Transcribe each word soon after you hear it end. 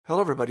Hello,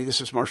 everybody. This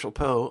is Marshall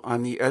Poe.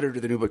 I'm the editor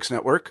of the New Books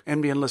Network.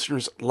 NBN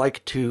listeners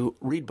like to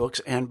read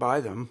books and buy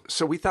them.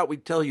 So we thought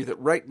we'd tell you that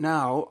right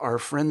now, our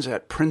friends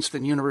at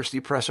Princeton University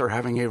Press are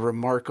having a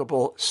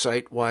remarkable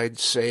site-wide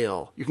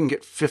sale. You can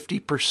get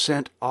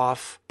 50%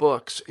 off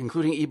books,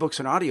 including ebooks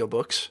and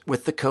audiobooks,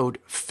 with the code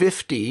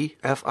 50,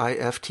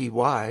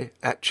 F-I-F-T-Y,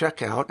 at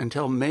checkout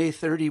until May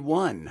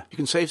 31. You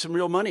can save some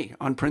real money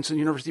on Princeton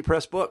University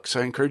Press books.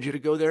 I encourage you to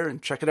go there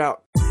and check it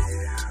out.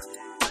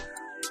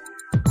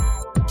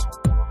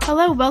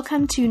 Hello,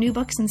 welcome to New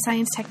Books in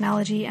Science,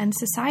 Technology, and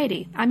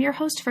Society. I'm your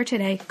host for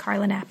today,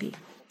 Carla Nappi.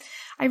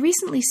 I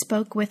recently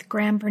spoke with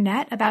Graham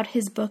Burnett about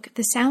his book,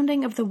 The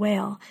Sounding of the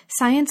Whale,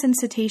 Science and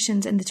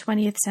Cetaceans in the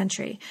 20th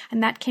Century,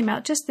 and that came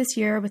out just this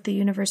year with the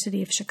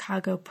University of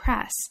Chicago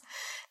Press.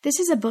 This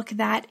is a book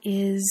that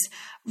is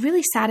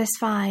really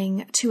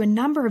satisfying to a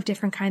number of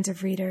different kinds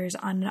of readers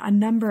on a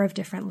number of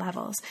different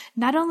levels.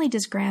 Not only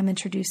does Graham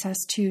introduce us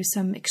to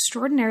some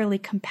extraordinarily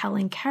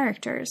compelling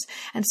characters,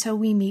 and so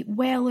we meet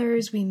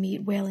whalers, we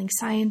meet whaling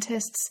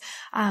scientists,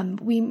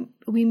 we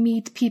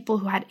meet people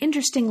who had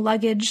interesting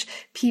luggage,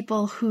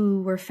 people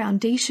who were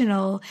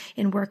foundational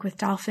in work with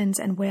dolphins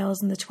and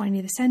whales in the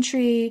 20th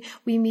century,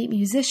 we meet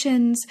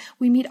musicians,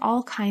 we meet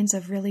all kinds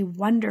of really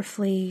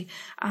wonderfully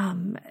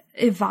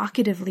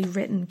evocatively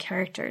written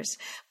characters.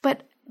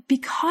 But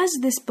because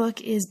this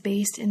book is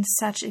based in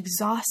such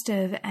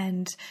exhaustive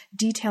and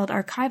detailed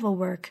archival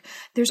work,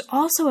 there's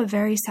also a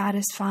very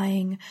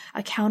satisfying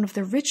account of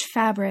the rich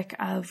fabric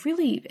of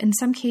really, in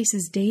some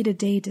cases,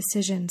 day-to-day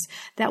decisions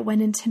that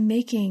went into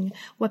making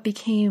what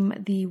became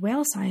the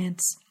whale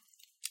science,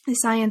 the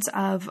science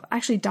of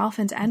actually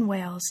dolphins and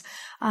whales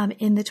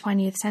in the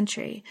 20th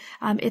century.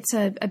 It's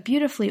a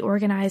beautifully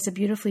organized, a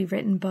beautifully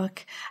written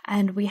book,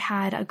 and we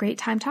had a great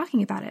time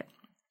talking about it.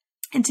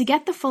 And to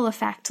get the full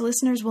effect,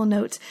 listeners will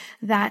note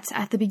that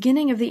at the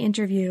beginning of the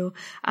interview,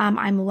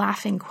 I'm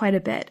laughing quite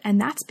a bit.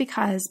 And that's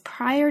because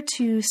prior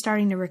to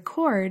starting to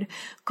record,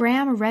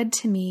 Graham read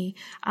to me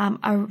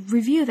a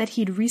review that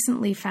he'd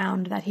recently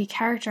found that he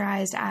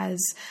characterized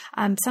as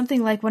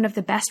something like one of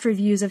the best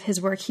reviews of his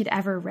work he'd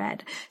ever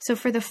read. So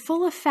for the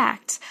full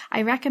effect,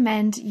 I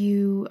recommend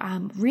you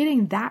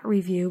reading that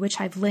review, which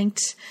I've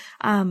linked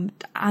on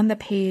the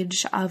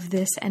page of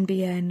this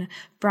NBN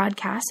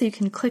broadcast, so you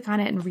can click on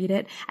it and read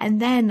it,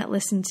 and then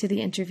listen to the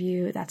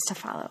interview that's to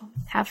follow.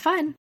 Have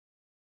fun.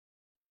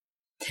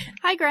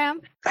 Hi,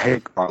 Graham. Hey,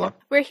 Carla.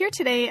 We're here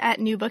today at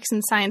New Books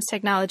in Science,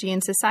 Technology,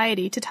 and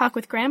Society to talk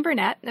with Graham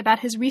Burnett about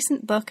his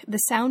recent book, The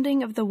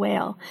Sounding of the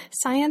Whale,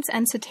 Science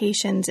and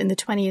Cetaceans in the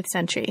 20th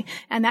Century,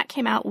 and that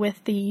came out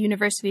with the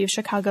University of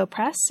Chicago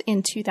Press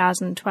in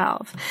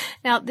 2012.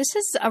 Now, this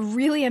is a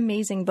really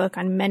amazing book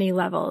on many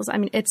levels. I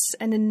mean, it's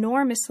an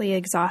enormously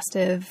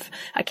exhaustive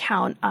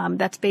account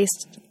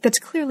that's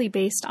clearly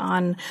based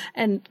on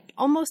an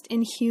almost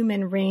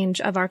inhuman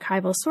range of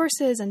archival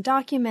sources and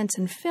documents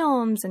and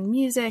films and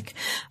music,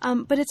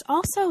 but it's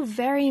also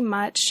very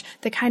much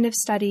the kind of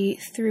study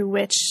through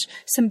which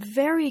some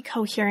very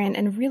coherent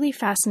and really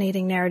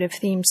fascinating narrative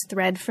themes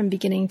thread from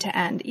beginning to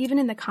end, even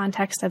in the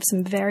context of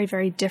some very,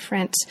 very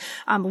different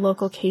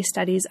local case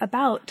studies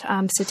about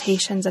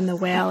cetaceans and the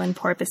whale and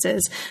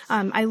porpoises.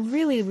 I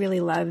really, really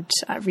loved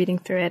reading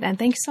through it, and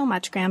thanks so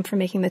much, Graham, for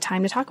making the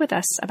time to talk with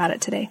us about it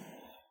today.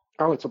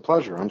 Oh, it's a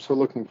pleasure. I'm so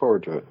looking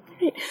forward to it.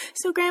 Great.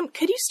 So, Graham,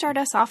 could you start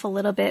us off a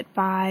little bit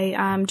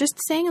by just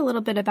saying a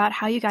little bit about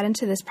how you got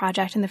into this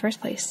project in the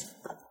first place?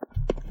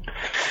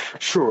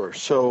 Sure.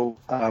 So,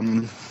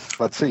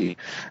 let's see.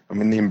 I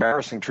mean, the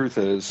embarrassing truth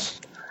is,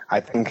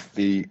 I think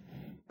the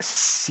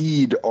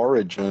seed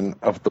origin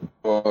of the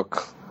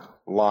book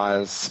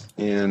lies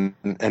in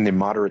an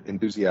immoderate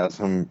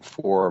enthusiasm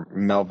for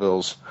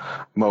Melville's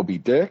Moby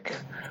Dick.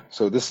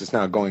 So this is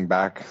now going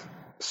back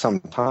some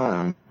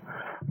time.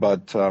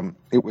 But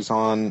it was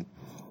on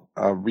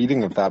a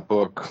reading of that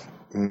book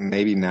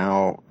maybe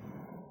now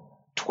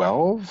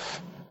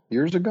 12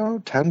 years ago,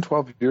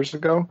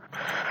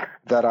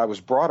 that I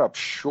was brought up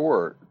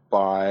short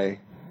by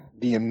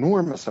the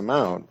enormous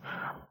amount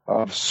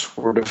of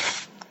sort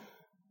of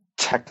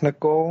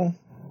technical,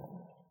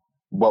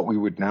 what we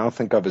would now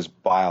think of as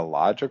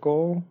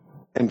biological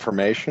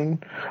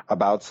information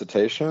about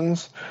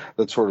cetaceans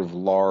that sort of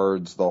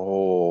lards the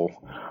whole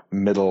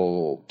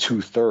middle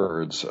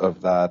 2/3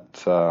 of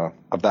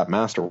that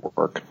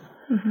masterwork.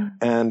 Mm-hmm.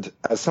 And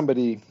as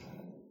somebody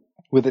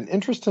with an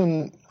interest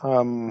in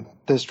the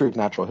history of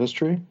natural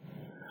history,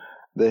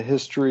 the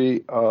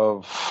history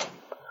of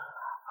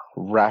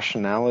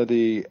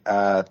rationality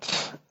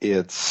at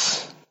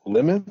its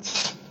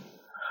limits,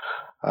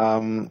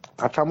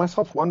 I found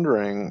myself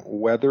wondering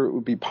whether it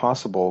would be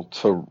possible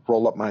to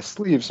roll up my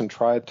sleeves and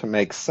try to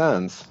make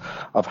sense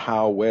of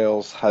how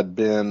whales had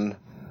been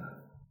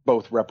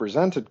both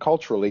represented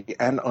culturally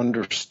and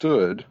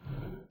understood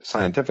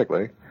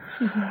scientifically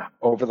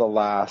over the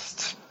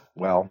last,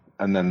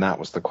 and then that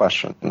was the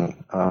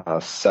question,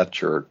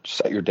 set your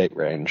date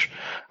range.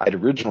 I'd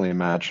originally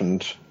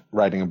imagined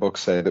writing a book,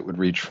 say, that would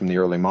reach from the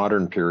early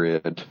modern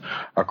period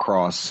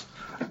across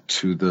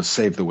to the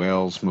Save the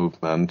Whales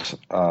movement,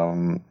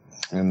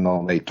 in the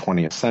late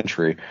 20th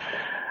century.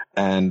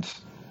 And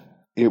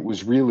it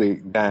was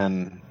really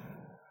then,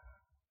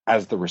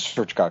 as the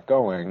research got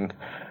going,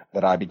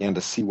 that I began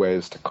to see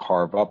ways to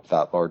carve up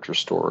that larger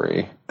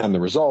story. And the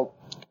result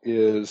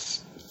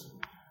is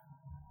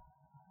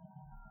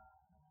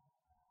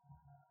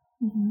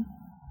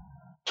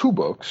two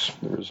books.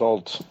 The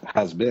result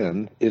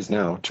is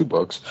now two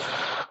books.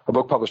 A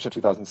book published in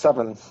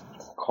 2007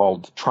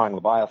 called Trying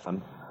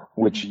Leviathan,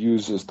 which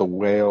uses the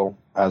whale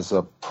as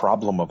a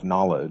problem of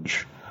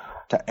knowledge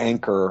to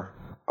anchor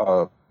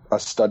a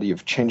study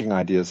of changing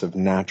ideas of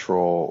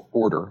natural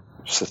order,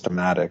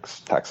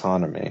 systematics,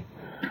 taxonomy,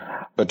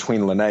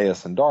 between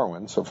Linnaeus and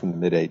Darwin, so from the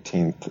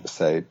mid-18th,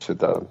 say, to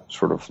the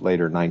sort of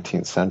later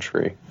 19th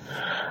century.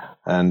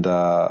 And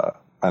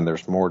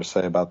there's more to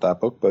say about that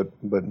book, but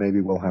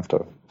maybe we'll have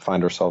to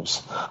find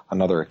ourselves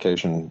another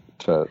occasion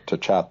to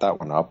chat that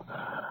one up.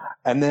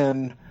 And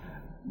then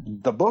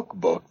the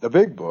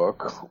big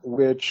book,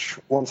 which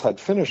once I'd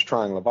finished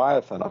Trying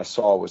Leviathan, I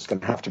saw was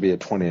going to have to be a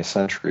 20th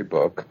century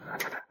book.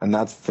 And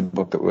that's the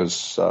book that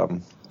was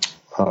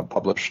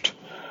published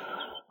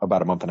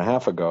about a month and a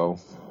half ago,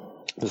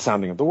 The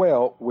Sounding of the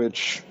Whale,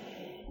 which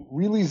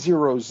really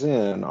zeroes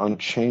in on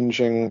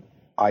changing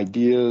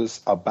ideas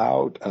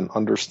about and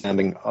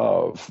understanding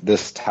of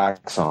this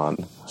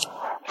taxon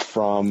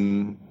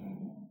from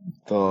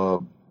the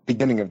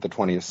beginning of the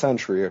 20th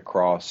century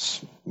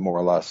across more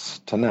or less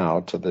to now,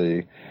 to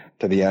the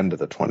end of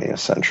the 20th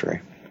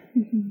century.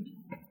 Mm-hmm.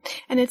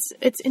 And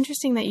it's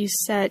interesting that you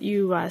said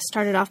you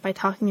started off by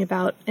talking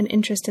about an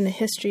interest in the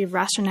history of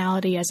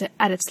rationality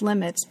at its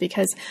limits,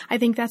 because I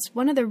think that's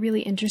one of the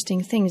really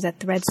interesting things that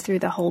threads through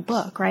the whole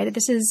book, right?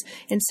 This is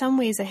in some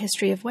ways a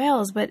history of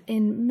whales, but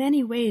in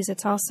many ways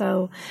it's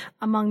also,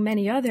 among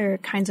many other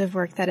kinds of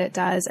work that it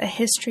does, a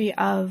history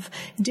of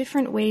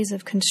different ways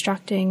of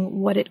constructing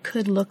what it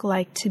could look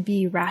like to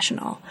be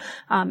rational,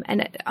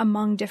 and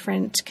among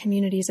different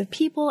communities of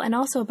people, and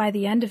also by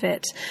the end of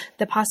it,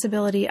 the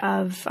possibility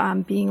of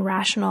being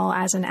rational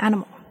as an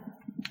animal.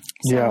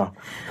 So,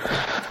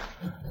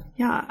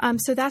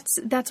 so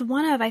that's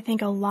one of, I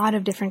think, a lot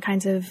of different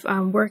kinds of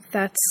work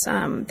that's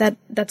done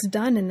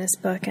in this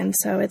book, and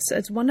so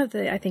it's one of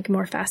the, I think,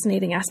 more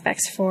fascinating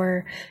aspects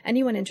for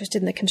anyone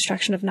interested in the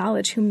construction of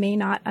knowledge who may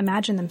not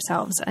imagine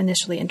themselves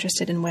initially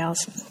interested in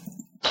whales.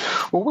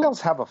 Well,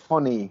 whales have a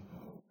funny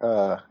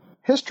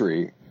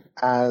history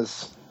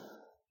as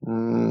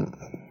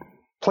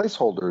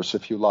placeholders,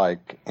 if you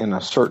like, in a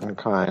certain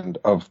kind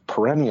of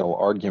perennial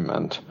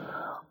argument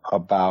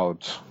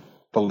about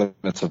the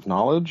limits of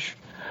knowledge.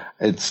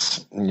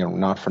 It's,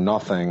 not for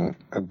nothing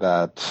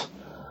that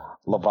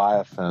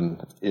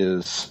Leviathan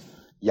is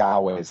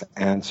Yahweh's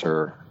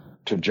answer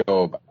to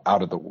Job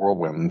out of the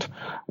whirlwind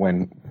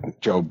when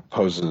Job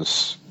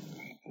poses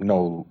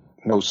no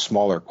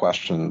smaller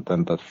question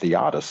than the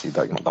theodicy,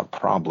 the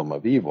problem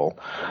of evil.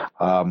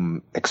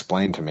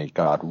 Explain to me,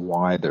 God,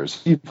 why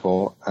there's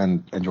evil,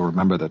 and you'll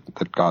remember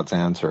that God's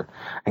answer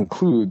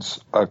includes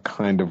a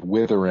kind of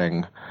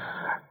withering,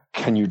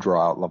 can you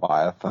draw out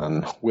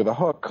Leviathan with a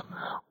hook?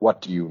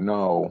 What do you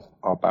know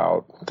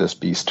about this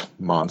beast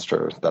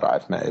monster that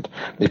I've made?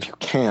 If you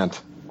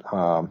can't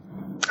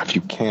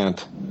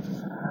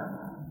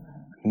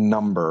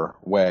number,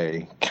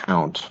 weigh,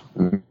 count,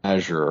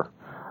 measure,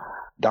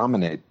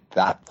 dominate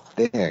that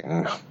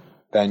thing,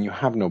 then you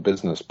have no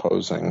business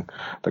posing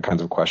the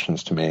kinds of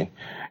questions to me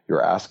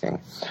you're asking.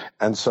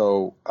 And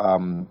so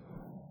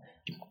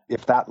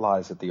if that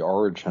lies at the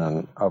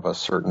origin of a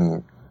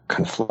certain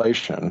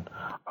conflation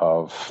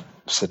of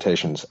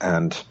cetaceans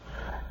and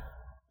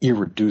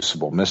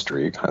irreducible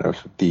mystery, kind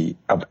of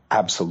of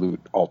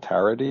absolute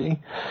alterity,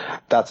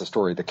 that's a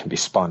story that can be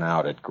spun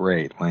out at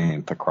great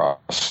length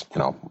across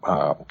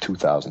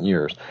 2,000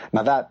 years.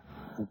 Now that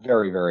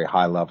very, very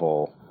high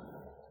level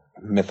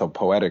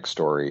mythopoetic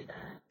story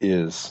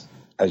is,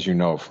 as you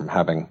know from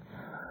having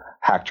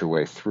hacked your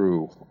way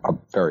through a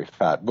very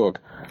fat book,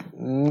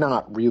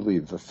 not really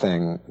the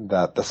thing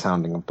that The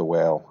Sounding of the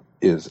Whale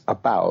is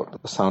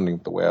about. The Sounding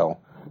of the Whale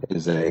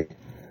is a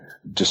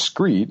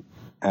discrete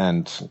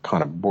and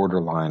kind of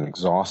borderline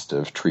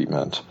exhaustive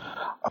treatment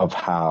of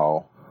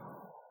how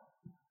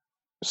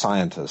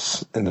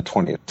scientists in the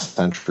 20th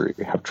century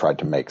have tried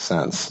to make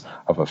sense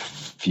of a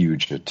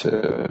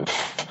fugitive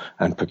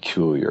and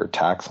peculiar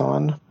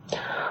taxon.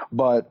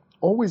 But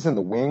always in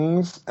the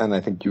wings, and I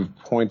think you've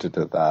pointed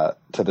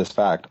to this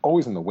fact,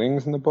 always in the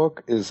wings in the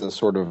book is a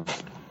sort of,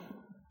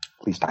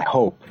 at least I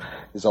hope,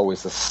 is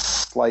always a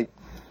slight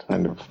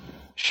kind of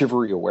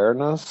shivery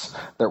awareness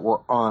that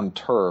we're on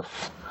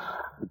turf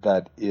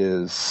that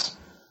is,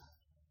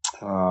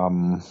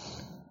 we're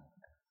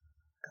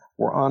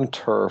on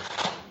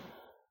turf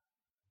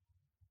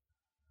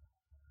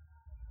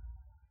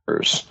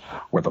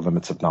where the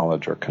limits of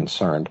knowledge are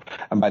concerned.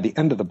 And by the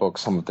end of the book,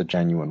 some of the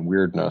genuine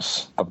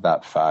weirdness of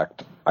that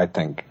fact, I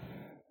think,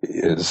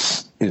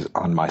 is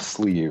on my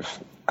sleeve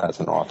as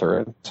an author.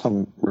 And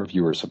some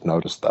reviewers have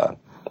noticed that.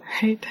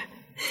 Right.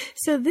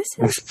 So this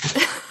is...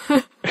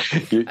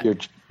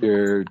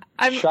 You're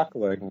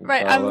chuckling.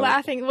 Right, I'm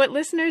laughing. What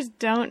listeners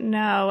don't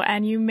know,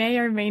 and you may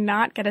or may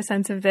not get a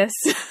sense of this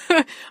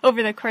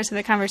over the course of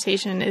the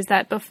conversation, is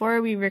that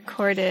before we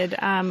recorded,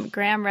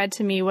 Graham read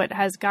to me what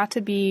has got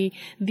to be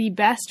the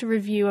best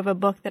review of a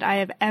book that I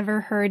have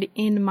ever heard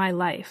in my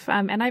life.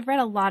 And I've read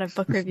a lot of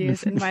book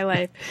reviews in my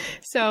life.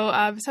 So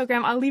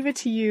Graham, I'll leave it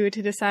to you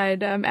to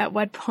decide at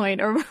what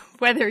point or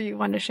whether you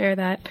want to share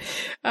that.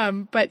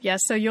 But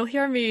yes, so you'll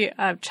hear me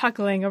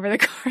chuckling over the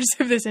course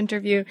of this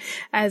interview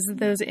as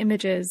those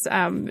images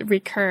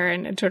recur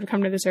and sort of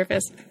come to the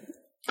surface.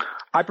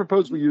 I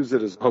propose we use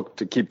it as a hook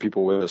to keep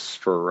people with us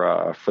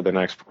for the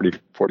next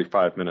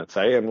 45 minutes,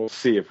 and we'll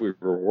see if we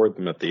reward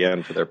them at the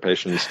end for their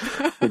patience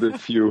with a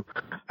few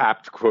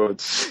apt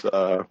quotes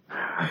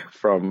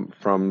from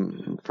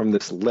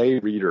this lay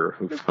reader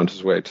who found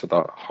his way to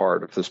the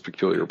heart of this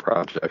peculiar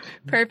project.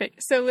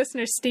 Perfect. So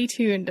listeners, stay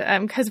tuned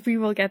because we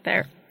will get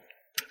there.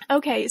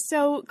 Okay,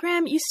 so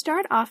Graham, you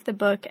start off the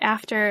book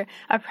after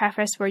a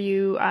preface where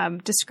you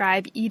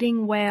describe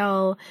eating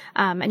whale,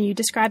 and you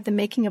describe the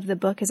making of the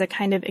book as a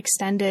kind of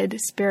extended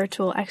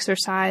spiritual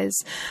exercise.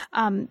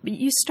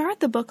 You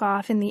start the book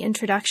off in the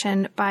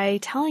introduction by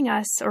telling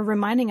us or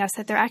reminding us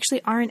that there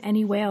actually aren't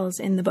any whales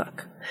in the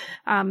book.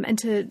 And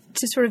to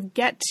sort of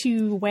get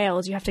to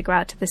whales, you have to go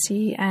out to the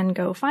sea and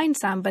go find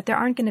some, but there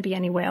aren't going to be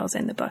any whales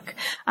in the book.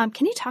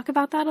 Can you talk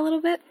about that a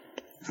little bit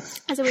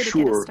as a way to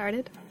get us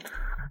started?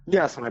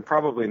 Yes, and I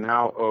probably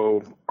now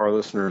owe our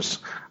listeners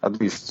at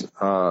least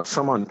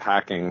some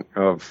unpacking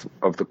of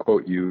the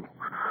quote you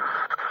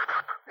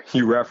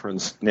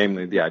referenced,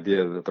 namely the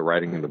idea that the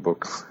writing of the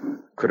book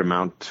could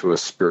amount to a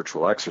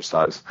spiritual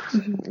exercise.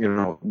 Mm-hmm. You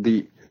know,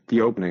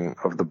 the opening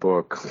of the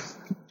book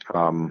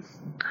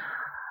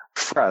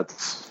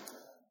frets,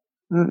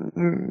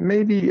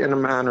 maybe in a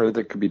manner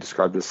that could be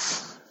described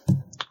as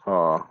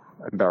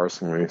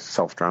embarrassingly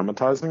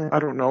self-dramatizing. I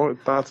don't know if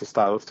that's a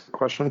stylistic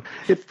question.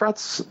 It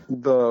frets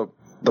the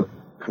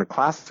kind of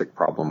classic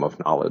problem of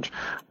knowledge,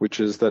 which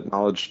is that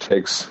knowledge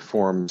takes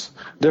forms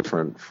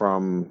different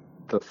from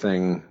the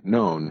thing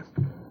known.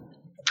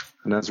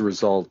 And as a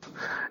result,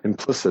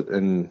 implicit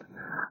in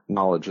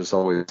knowledge is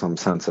always some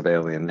sense of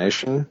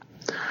alienation.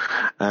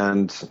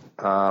 And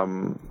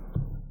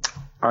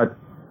I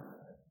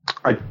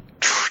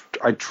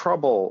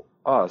trouble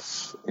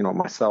us,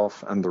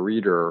 myself and the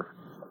reader,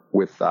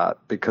 with that,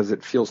 because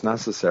it feels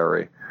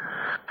necessary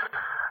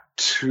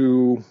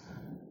to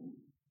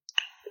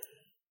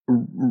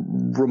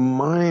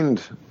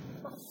remind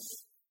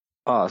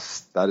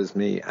us, that is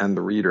me and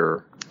the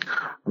reader,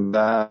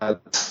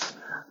 that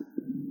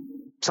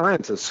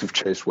scientists who've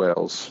chased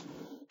whales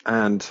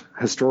and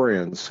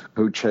historians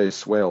who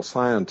chase whale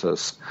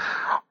scientists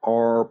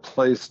are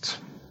placed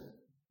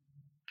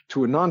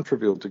to a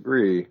non-trivial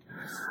degree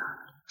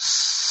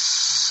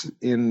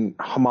in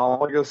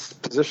homologous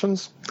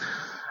positions.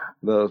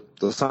 The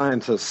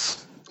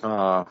scientists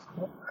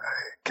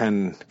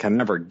can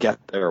never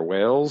get their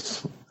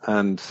whales,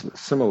 and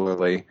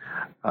similarly,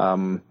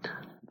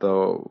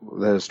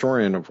 the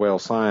historian of whale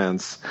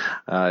science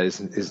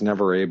is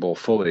never able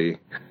fully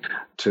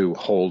to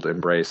hold,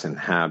 embrace,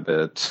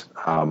 inhabit,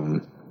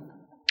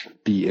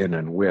 be in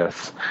and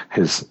with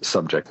his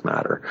subject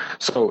matter.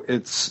 So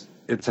it's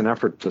an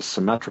effort to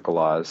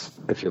symmetricalize,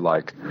 if you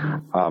like,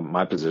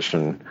 my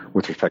position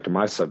with respect to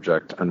my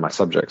subject and my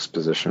subject's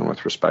position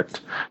with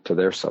respect to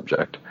their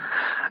subject.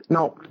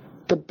 Now,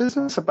 the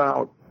business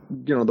about,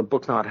 the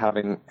book not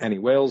having any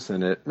whales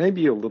in it may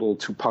be a little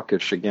too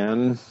puckish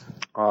again,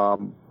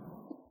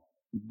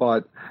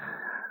 but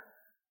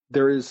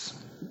there is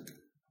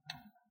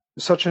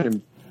such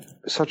an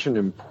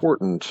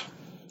important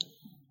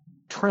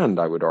trend,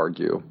 I would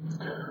argue,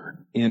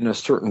 in a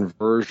certain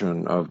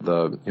version of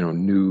the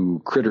new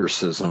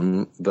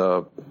criticism,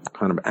 the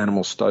kind of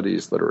animal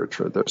studies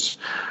literature. There's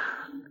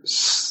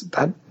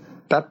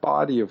that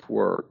body of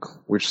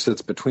work which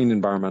sits between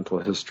environmental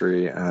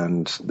history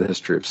and the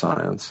history of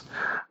science,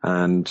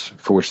 and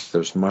for which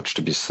there's much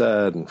to be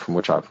said, and from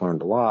which I've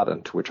learned a lot,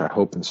 and to which I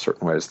hope in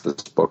certain ways this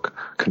book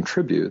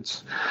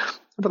contributes.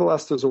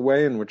 Nevertheless, there's a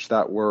way in which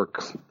that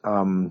work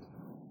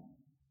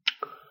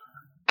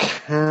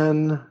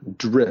can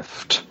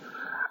drift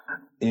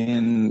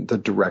in the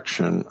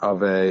direction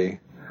of a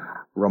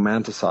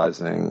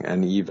romanticizing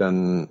and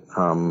even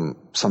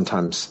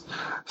sometimes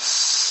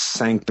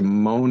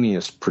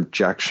sanctimonious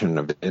projection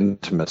of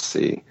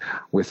intimacy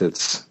with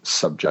its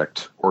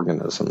subject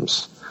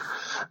organisms.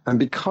 And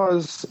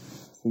because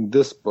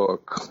this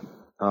book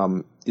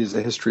is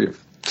a history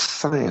of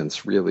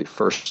science, really,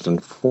 first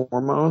and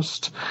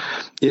foremost,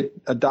 it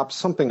adopts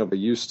something of a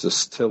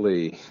Eustace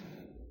Tilley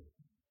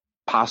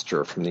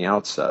posture from the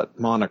outset,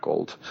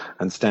 monocled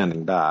and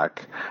standing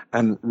back,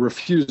 and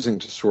refusing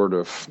to sort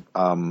of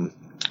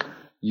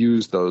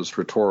use those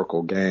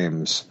rhetorical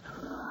games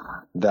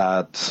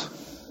that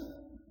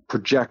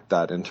project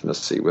that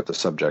intimacy with the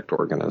subject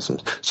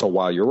organisms. So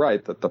while you're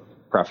right that the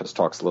preface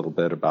talks a little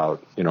bit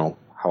about,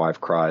 how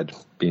I've cried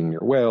being near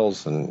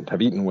whales and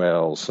have eaten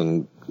whales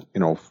and,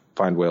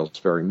 find whales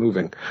very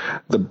moving,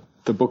 the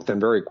book then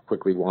very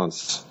quickly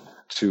wants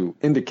to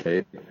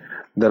indicate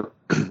that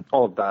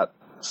all of that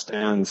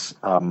stands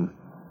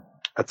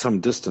at some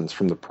distance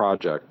from the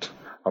project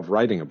of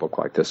writing a book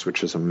like this,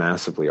 which is a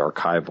massively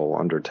archival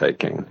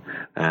undertaking.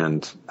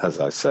 And as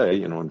I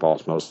say,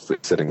 involves mostly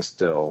sitting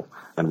still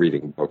and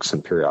reading books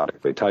and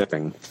periodically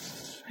typing.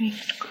 Right.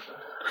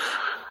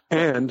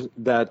 And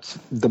that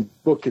the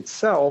book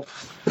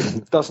itself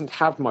doesn't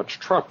have much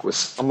truck with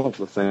some of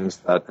the things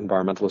that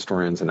environmental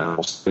historians and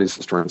animal studies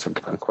historians have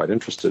gotten quite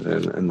interested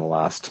in the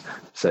last,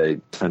 say,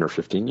 10 or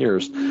 15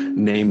 years,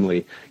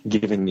 namely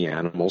giving the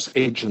animals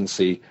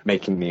agency,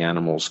 making the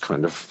animals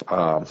kind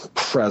of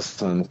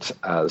present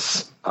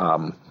as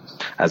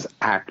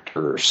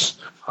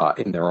actors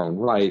in their own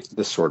right,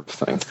 this sort of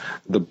thing.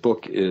 The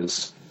book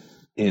is,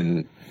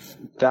 in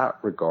that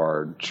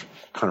regard,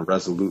 kind of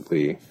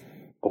resolutely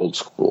old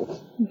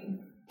school.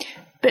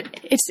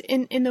 But it's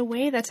in the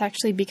way that's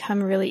actually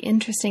become really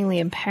interestingly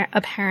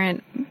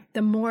apparent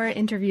the more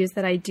interviews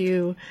that I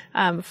do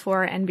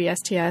for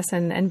NBSTS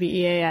and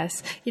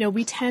NBEAS.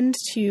 We tend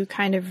to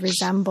kind of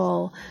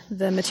resemble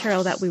the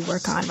material that we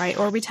work on, right?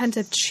 Or we tend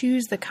to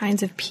choose the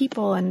kinds of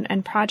people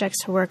and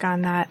projects to work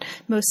on that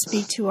most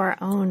speak to our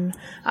own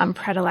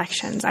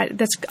predilections.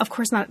 That's, of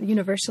course, not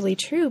universally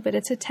true, but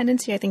it's a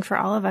tendency, I think, for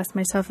all of us,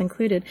 myself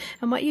included.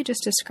 And what you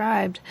just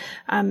described,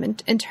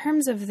 in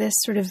terms of this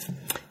sort of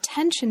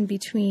tension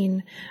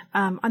between,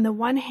 on the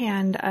one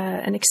hand,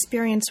 an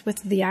experience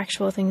with the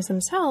actual things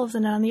themselves,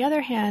 and on the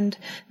other hand,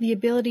 the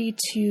ability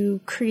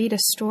to create a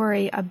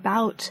story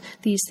about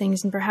these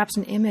things and perhaps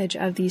an image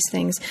of these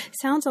things,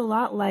 sounds a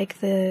lot like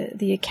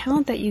the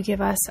account that you give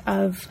us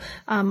of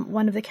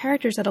one of the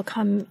characters that'll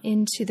come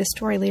into the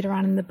story later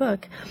on in the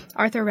book,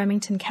 Arthur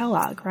Remington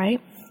Kellogg, right?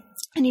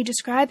 And you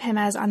describe him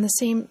as in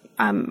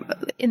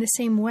the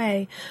same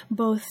way,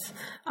 both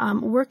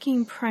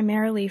working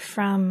primarily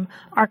from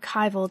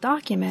archival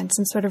documents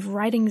and sort of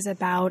writings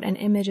about and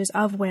images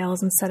of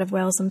whales instead of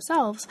whales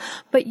themselves,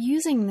 but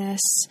using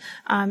this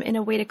in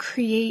a way to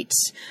create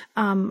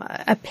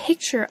a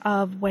picture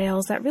of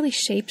whales that really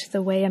shaped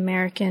the way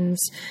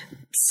Americans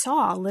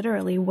saw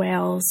literally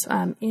whales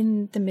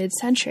in the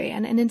mid-century.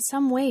 And in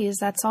some ways,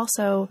 that's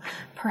also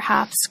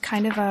perhaps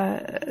kind of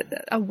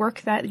a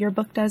work that your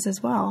book does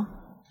as well.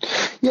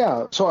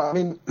 Yeah, so I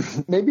mean,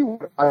 maybe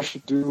what I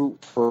should do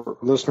for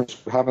listeners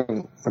who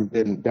haven't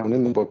been down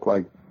in the book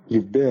like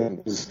you've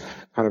been is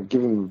kind of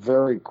give them a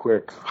very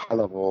quick,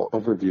 high-level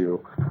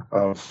overview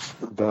of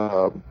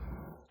the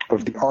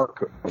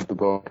arc of the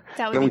book.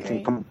 That would be great. Then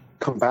we can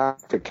come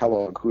back to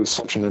Kellogg, who is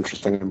such an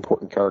interesting and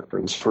important character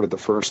in sort of the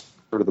first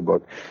third of the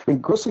book. I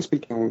mean, grossly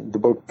speaking, the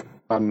book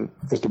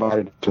is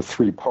divided into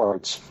three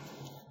parts.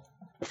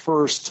 The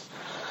first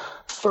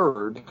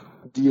third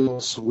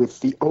deals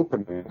with the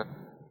opening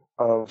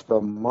of the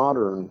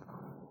modern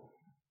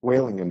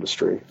whaling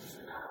industry,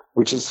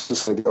 which is to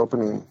say the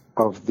opening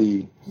of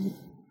the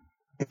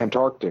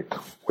Antarctic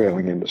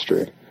whaling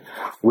industry,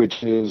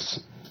 which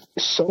is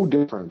so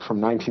different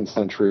from 19th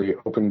century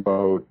open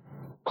boat,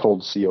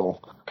 cold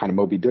seal, kind of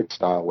Moby Dick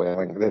style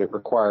whaling that it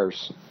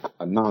requires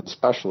a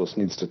non-specialist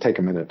needs to take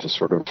a minute to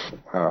sort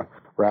of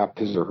wrap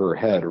his or her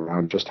head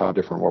around just how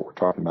different what we're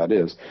talking about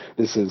is.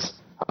 This is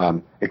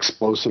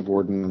explosive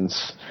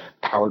ordnance,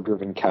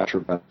 power-driven catcher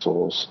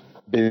vessels,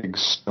 big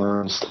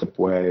stern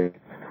slipway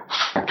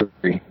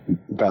factory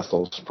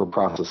vessels for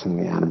processing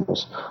the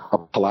animals, a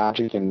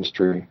pelagic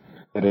industry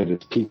that at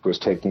its peak was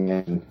taking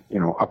in,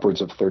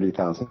 upwards of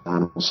 30,000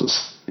 animals a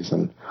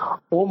season,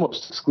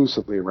 almost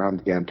exclusively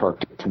around the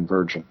Antarctic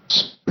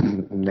convergence,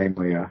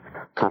 namely a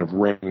kind of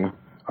ring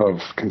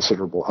of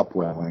considerable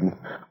upwelling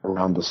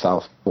around the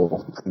South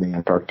Pole and the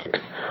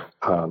Antarctic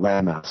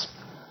landmass.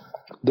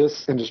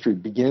 This industry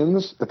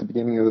begins at the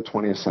beginning of the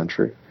 20th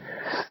century.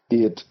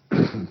 It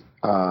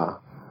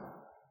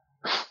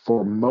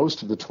for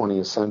most of the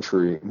 20th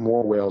century,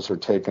 more whales are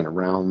taken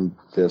around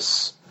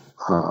this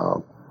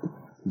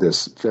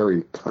this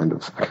very kind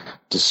of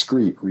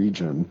discrete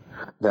region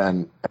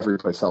than every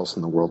place else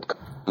in the world.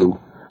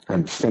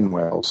 And fin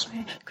whales.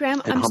 Okay.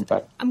 Graham, and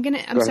humpback.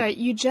 I'm sorry.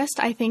 You just,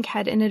 I think,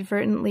 had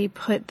inadvertently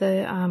put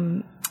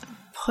the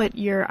put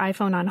your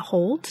iPhone on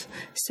hold,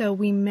 so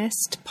we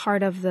missed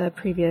part of the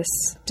previous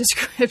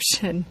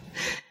description.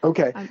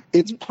 Okay,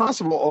 it's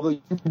possible, although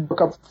you can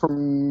look up for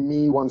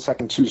me 1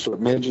 second too, so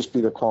it may just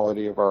be the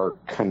quality of our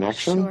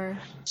connection. Sure.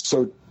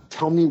 So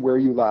tell me where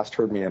you last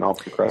heard me, and I'll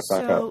pick right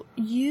back up. So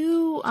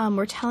you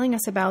were telling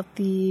us about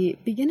the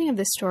beginning of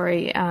the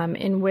story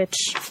in which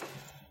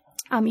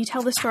you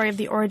tell the story of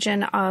the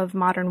origin of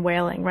modern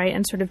whaling, right?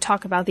 And sort of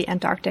talk about the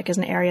Antarctic as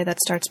an area that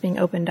starts being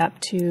opened up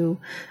to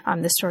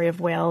the story of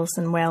whales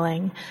and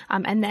whaling.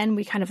 And then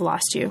we kind of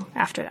lost you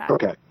after that.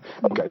 Okay.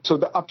 So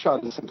the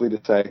upshot is simply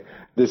to say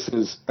this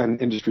is an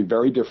industry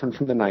very different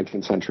from the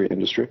 19th century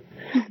industry.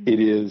 Mm-hmm. It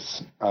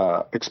is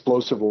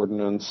explosive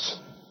ordnance,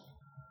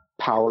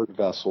 powered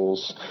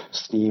vessels,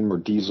 steam or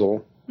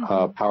diesel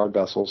powered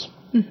vessels.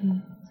 Mm-hmm.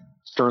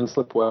 Stern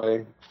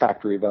slipway,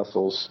 factory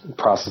vessels,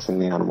 processing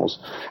the animals,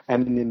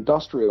 and an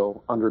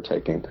industrial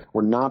undertaking.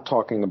 We're not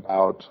talking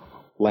about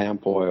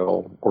lamp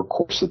oil, or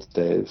corset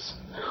stays.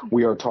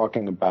 We are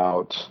talking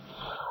about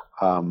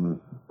the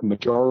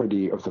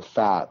majority of the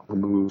fat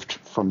removed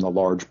from the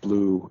large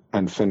blue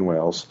and fin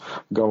whales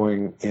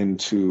going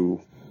into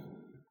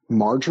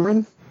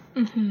margarine.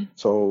 Mm-hmm.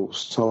 So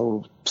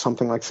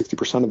something like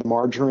 60% of the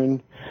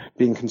margarine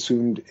being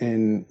consumed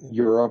in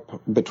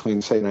Europe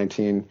between, say,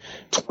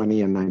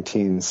 1920 and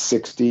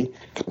 1960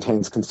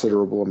 contains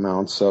considerable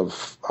amounts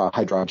of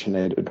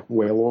hydrogenated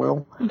whale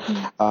oil.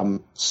 Mm-hmm.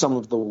 Some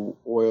of the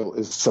oil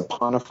is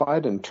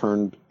saponified and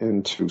turned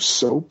into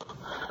soap.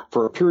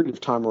 For a period of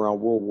time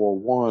around World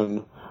War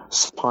I,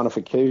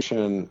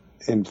 saponification,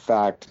 in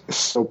fact,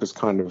 soap is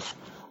kind of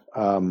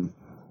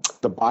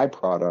the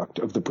byproduct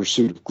of the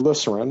pursuit of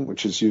glycerin,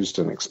 which is used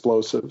in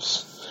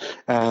explosives.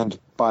 And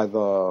by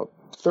the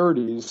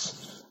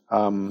 30s,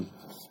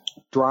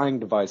 drying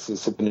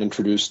devices have been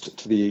introduced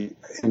to the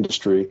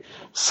industry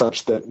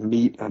such that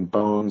meat and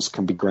bones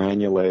can be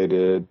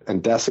granulated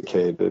and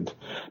desiccated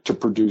to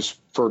produce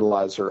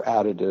fertilizer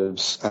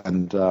additives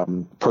and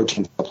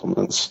protein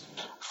supplements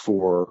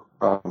for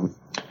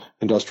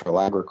industrial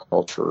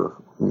agriculture,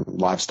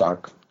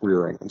 livestock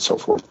rearing, and so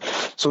forth.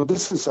 So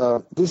this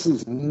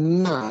is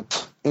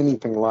not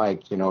anything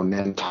like,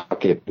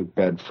 Nantucket, New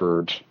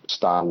Bedford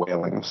style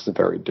whaling. It's a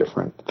very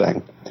different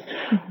thing.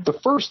 Mm-hmm. The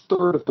first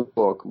third of the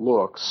book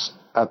looks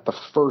at the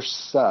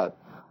first set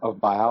of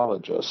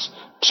biologists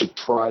to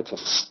try to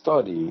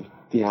study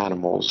the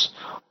animals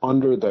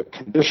under the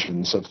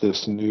conditions of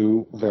this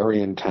new,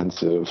 very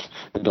intensive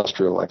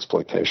industrial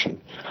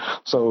exploitation.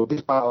 So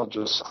these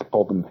biologists, I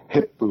call them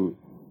hip boot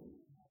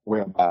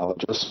whale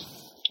biologists,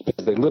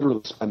 because they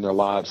literally spend their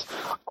lives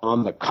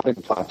on the cutting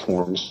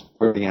platforms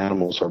where the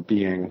animals are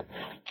being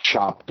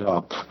chopped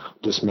up,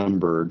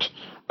 dismembered,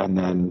 and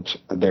then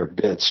their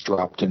bits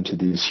dropped into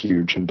these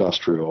huge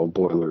industrial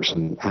boilers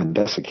and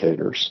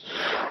desiccators.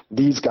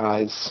 These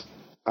guys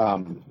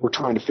were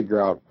trying to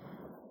figure out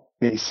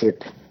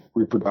basic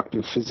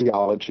reproductive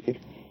physiology,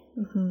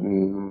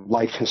 mm-hmm.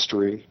 life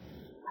history,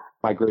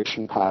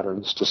 migration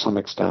patterns to some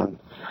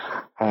extent.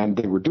 And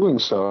they were doing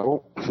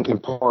so in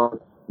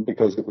part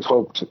because it was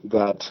hoped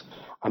that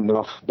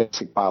enough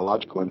basic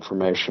biological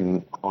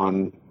information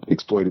on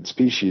exploited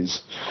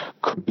species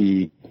could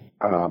be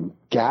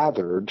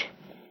gathered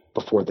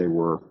before they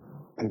were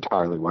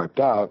entirely wiped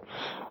out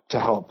to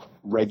help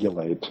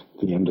regulate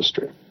the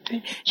industry.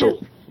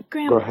 So,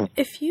 Graham, go ahead.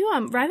 If you,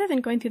 rather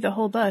than going through the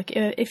whole book,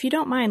 if you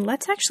don't mind,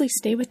 let's actually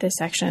stay with this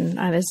section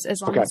as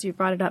long as you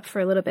brought it up for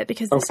a little bit,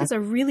 because this is a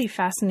really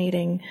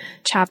fascinating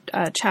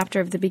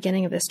chapter of the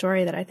beginning of the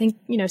story that I think,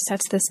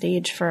 sets the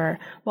stage for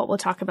what we'll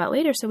talk about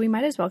later. So we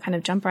might as well kind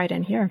of jump right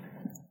in here.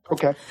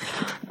 Okay.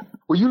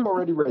 Well, you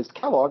already raised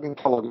Kellogg, and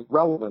Kellogg is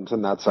relevant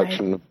in that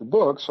section of the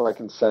book, so I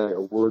can say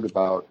a word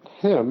about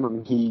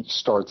him. He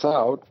starts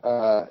out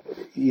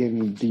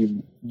in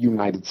the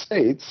United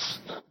States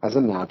as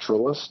a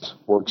naturalist,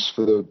 works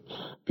for the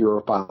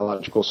Bureau of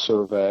Biological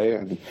Survey,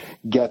 and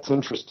gets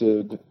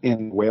interested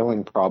in the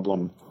whaling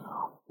problem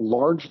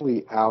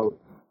largely out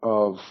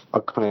of a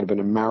kind of an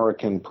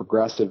American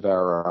progressive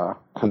era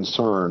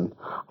concern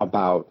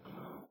about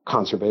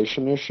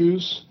conservation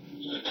issues,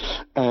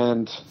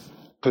 and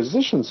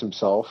positions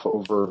himself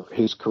over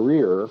his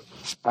career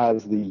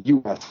as the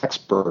U.S.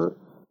 expert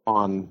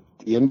on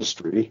the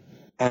industry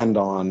and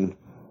on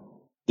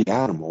the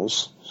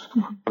animals,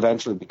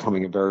 eventually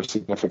becoming a very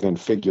significant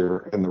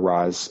figure in the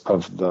rise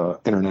of the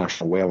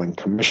International Whaling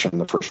Commission,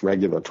 the first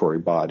regulatory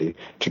body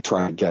to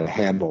try and get a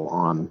handle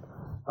on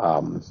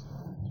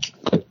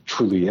the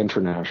truly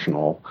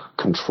international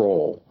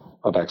control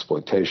of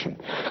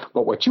exploitation.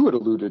 But what you had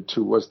alluded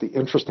to was the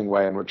interesting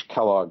way in which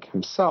Kellogg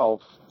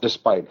himself,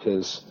 despite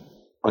his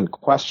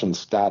unquestioned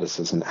status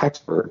as an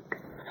expert,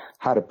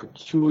 had a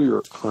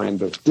peculiar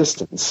kind of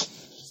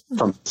distance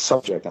from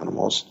subject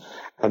animals.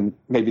 And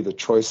maybe the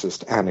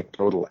choicest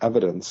anecdotal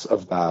evidence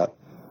of that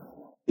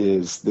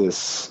is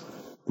this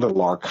little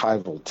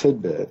archival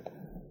tidbit.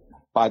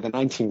 By the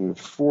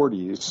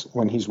 1940s,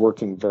 when he's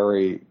working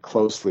very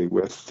closely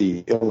with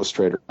the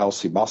illustrator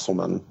Elsie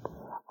Busselman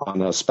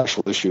on a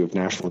special issue of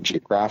National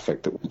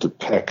Geographic that will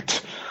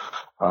depict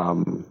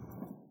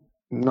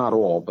not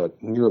all,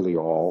 but nearly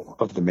all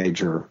of the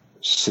major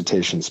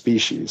cetacean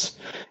species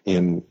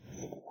in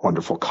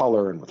wonderful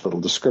color and with little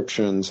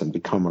descriptions, and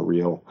become a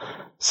real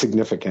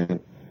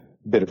significant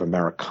bit of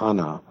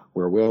Americana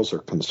where whales are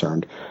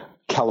concerned.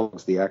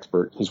 Kellogg's the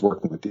expert. He's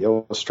working with the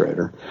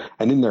illustrator.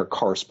 And in their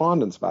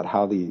correspondence about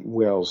how the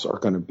whales are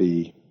going to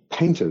be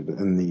painted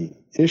in the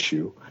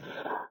issue,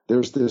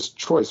 there's this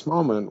choice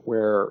moment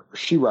where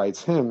she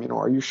writes him,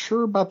 are you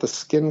sure about the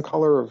skin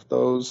color of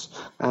those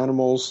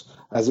animals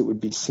as it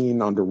would be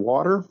seen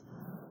underwater?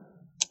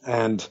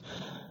 And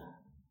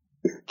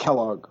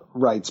Kellogg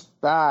writes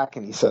back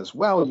and he says,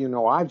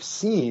 well, I've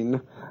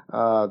seen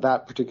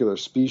that particular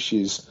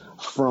species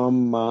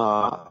from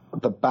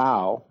the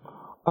bow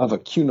of a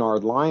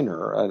Cunard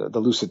liner, the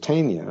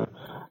Lusitania.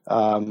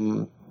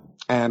 And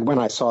when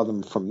I saw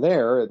them from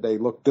there, they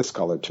looked this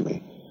color to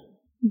me.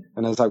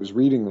 And as I was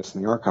reading this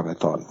in the archive, I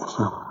thought,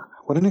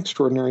 what an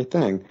extraordinary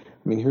thing.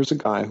 I mean, here's a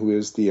guy who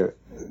is the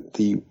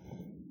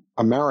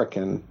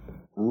American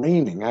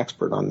reigning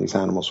expert on these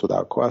animals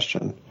without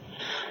question.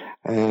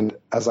 And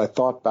as I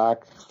thought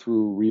back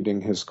through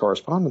reading his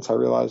correspondence, I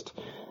realized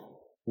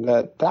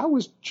that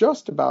was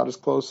just about as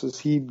close as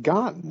he'd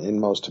gotten in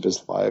most of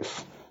his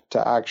life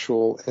to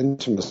actual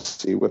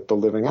intimacy with the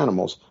living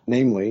animals,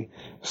 namely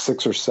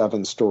 6 or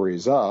 7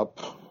 stories up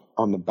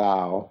on the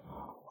bow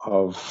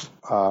of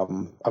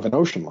an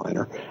ocean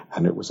liner.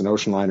 And it was an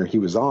ocean liner he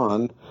was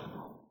on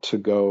to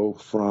go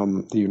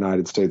from the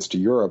United States to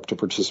Europe to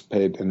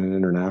participate in an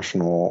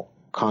international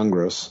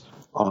congress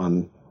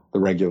on the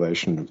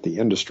regulation of the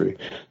industry.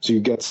 So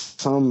you get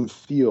some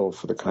feel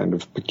for the kind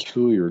of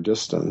peculiar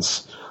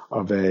distance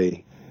of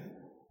a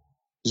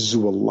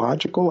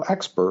zoological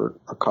expert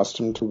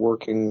accustomed to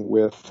working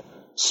with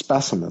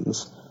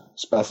specimens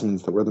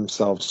that were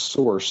themselves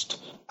sourced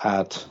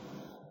at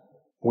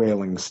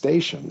whaling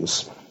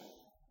stations.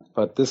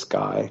 But this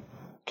guy,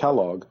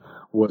 Kellogg,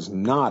 was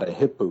not a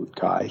hip boot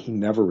guy. He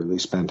never really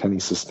spent any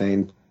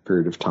sustained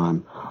period of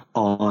time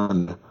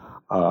on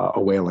a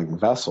whaling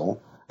vessel.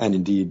 And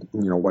indeed,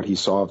 what he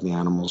saw of the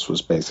animals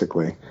was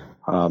basically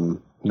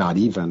not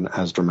even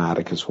as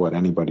dramatic as what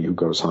anybody who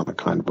goes on a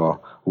kind of a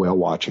whale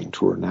watching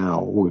tour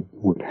now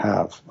would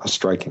have, a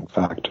striking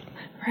fact.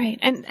 Right.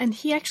 And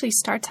he actually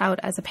starts out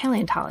as a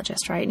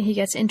paleontologist, right? And he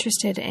gets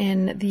interested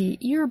in the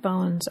ear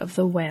bones of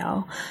the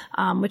whale,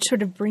 which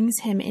sort of brings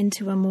him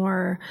into a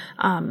more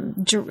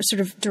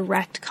sort of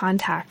direct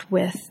contact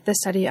with the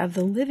study of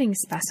the living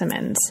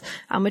specimens,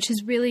 which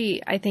is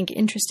really, I think,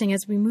 interesting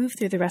as we move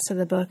through the rest of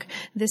the book,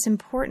 this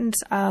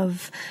importance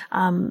of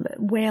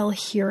whale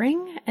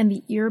hearing and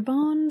the ear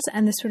bones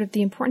and the sort of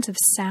the importance of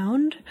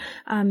sound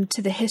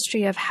to the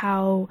history of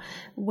how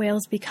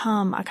whales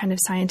become a kind of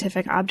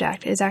scientific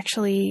object is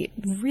actually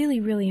really,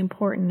 really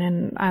important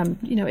and,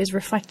 is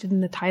reflected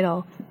in the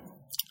title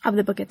of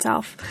the book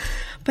itself.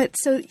 But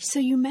so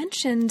you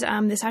mentioned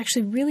this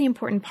actually really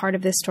important part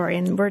of this story,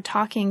 and we're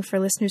talking for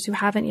listeners who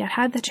haven't yet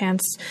had the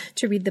chance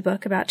to read the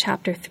book about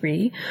Chapter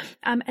 3.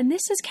 And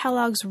this is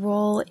Kellogg's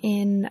role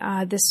in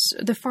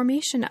the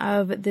formation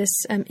of this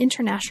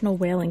International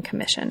Whaling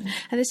Commission.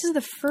 And this is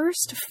the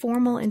first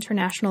formal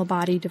international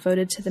body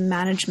devoted to the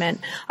management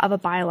of a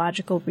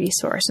biological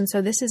resource. And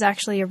so this is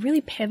actually a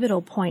really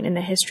pivotal point in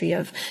the history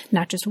of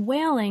not just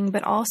whaling,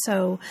 but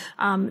also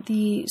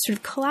the sort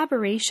of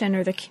collaboration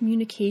or the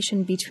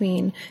communication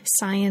between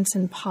science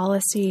and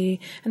policy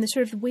and the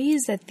sort of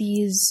ways that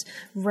these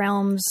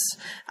realms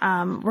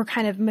were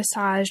kind of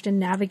massaged and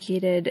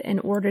navigated in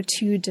order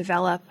to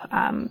develop,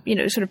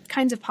 sort of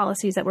kinds of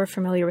policies that we're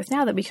familiar with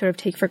now that we sort of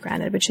take for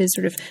granted, which is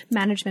sort of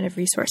management of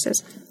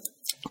resources.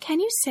 Can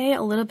you say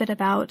a little bit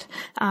about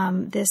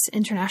this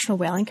International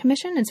Whaling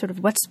Commission and sort of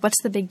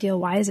what's the big deal?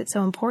 Why is it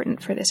so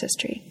important for this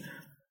history?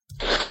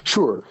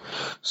 Sure.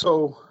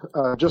 So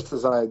just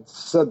as I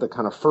said, the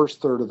kind of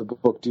first third of the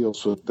book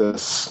deals with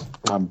this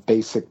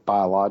basic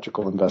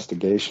biological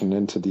investigation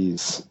into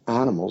these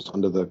animals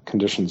under the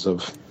conditions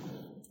of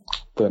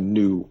the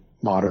new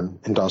modern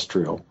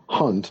industrial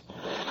hunt.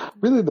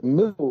 Really, the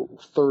middle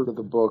third of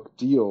the book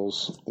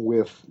deals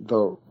with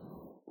the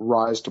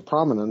rise to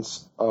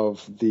prominence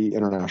of the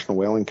International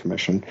Whaling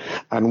Commission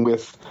and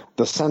with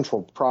the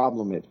central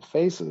problem it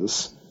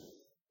faces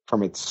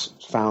from its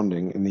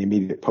founding in the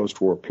immediate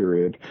post-war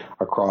period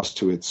across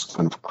to its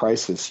kind of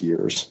crisis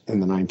years in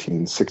the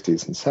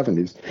 1960s and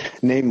 70s,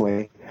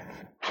 namely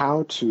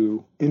how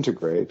to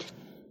integrate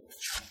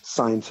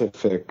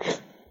scientific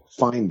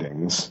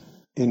findings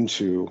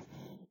into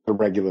the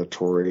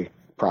regulatory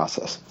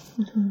process.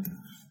 Mm-hmm.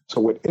 So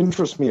what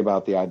interests me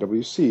about the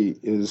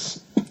IWC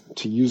is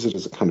to use it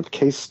as a kind of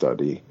case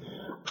study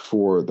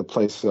for the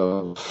place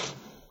of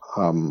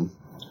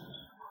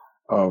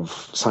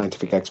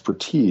scientific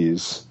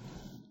expertise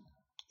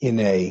in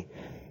a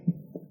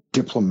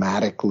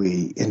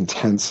diplomatically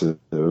intensive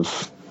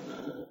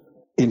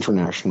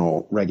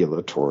international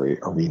regulatory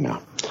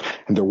arena.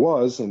 And there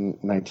was, in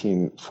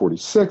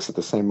 1946, at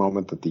the same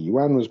moment that the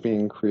UN was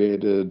being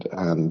created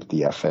and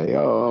the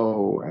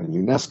FAO and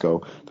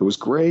UNESCO, there was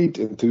great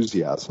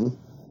enthusiasm,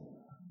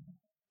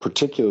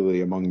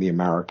 particularly among the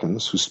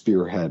Americans who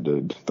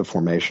spearheaded the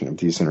formation of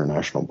these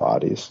international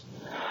bodies.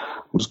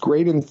 There was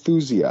great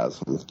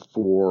enthusiasm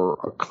for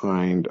a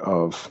kind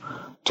of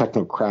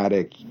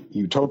technocratic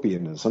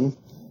utopianism,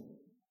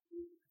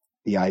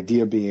 the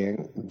idea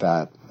being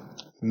that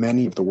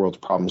many of the world's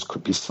problems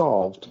could be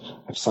solved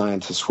if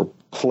scientists were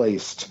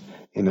placed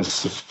in a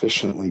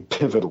sufficiently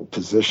pivotal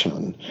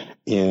position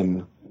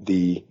in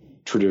the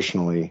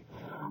traditionally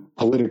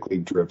politically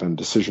driven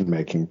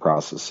decision-making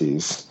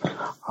processes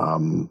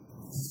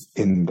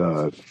in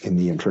the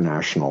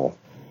international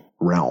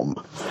realm.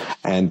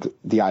 And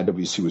the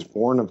IWC was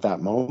born of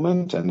that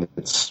moment, and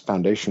its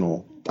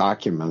foundational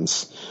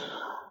documents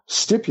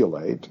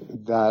stipulate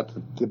that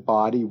the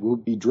body will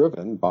be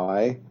driven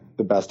by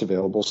the best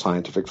available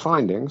scientific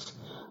findings,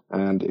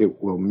 and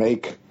it will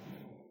make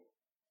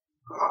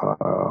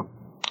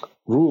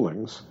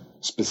rulings,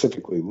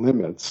 specifically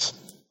limits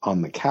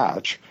on the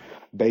catch,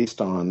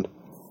 based on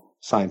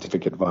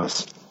scientific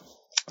advice.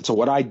 So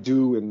what I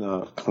do in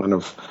the kind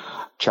of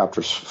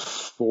chapters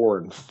 4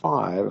 and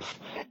 5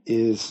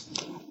 is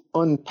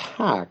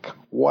unpack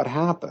what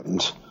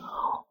happened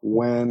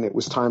when it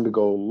was time to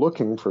go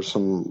looking for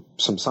some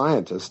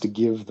scientists to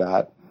give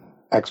that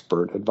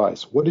expert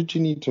advice. What did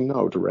you need to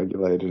know to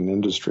regulate an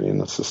industry in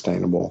a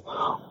sustainable?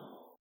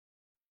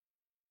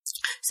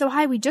 So,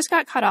 Hai, we just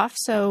got cut off.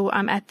 So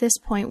at this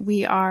point,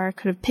 we are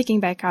kind of picking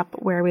back up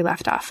where we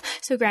left off.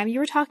 So, Graham, you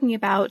were talking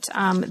about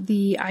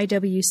the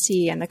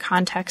IWC and the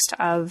context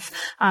of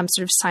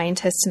sort of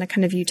scientists and a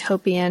kind of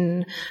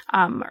utopian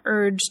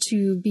urge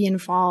to be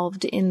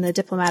involved in the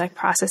diplomatic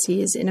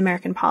processes in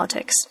American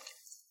politics.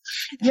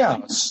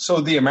 Yeah.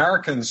 So the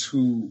Americans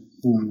who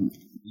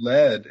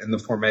led in the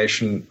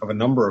formation of a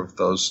number of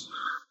those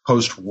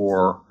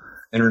post-war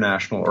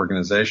international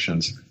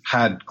organizations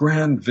had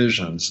grand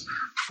visions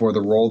for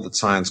the role that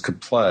science could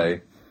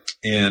play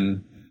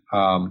in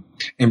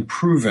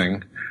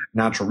improving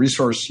natural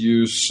resource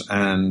use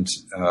and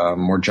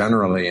more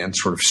generally in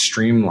sort of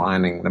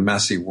streamlining the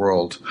messy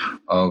world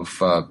of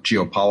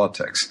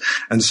geopolitics.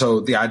 And so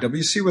the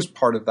IWC was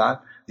part of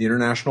that. The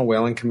International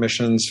Whaling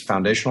Commission's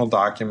foundational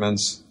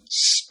documents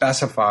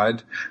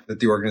specified that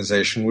the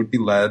organization would be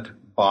led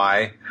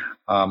by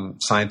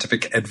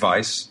scientific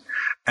advice.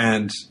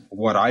 And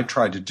what I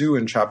tried to do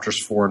in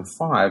chapters 4 and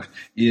 5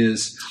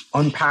 is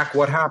unpack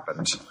what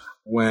happened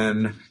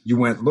when you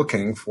went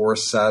looking for a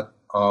set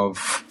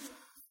of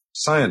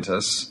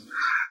scientists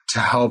to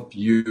help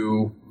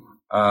you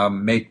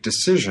make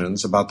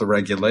decisions about the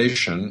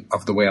regulation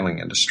of the whaling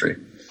industry.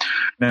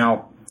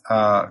 Now,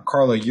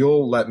 Carla,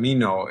 you'll let me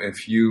know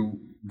if you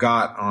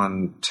got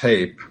on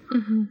tape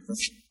the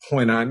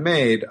point I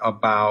made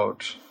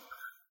about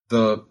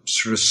the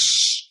sort of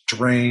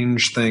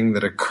strange thing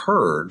that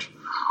occurred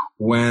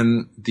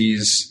when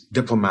these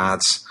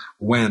diplomats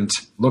went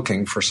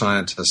looking for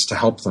scientists to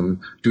help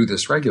them do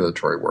this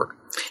regulatory work.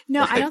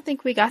 No, I don't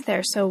think we got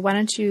there. So why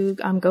don't you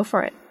go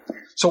for it?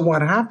 So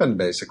what happened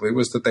basically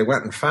was that they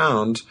went and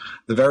found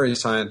the very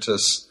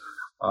scientists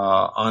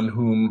on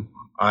whom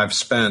I've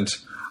spent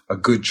a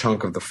good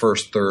chunk of the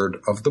first third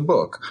of the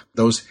book,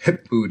 those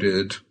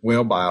hip-booted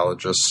whale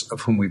biologists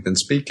of whom we've been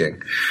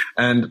speaking.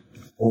 And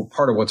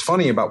part of what's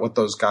funny about what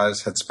those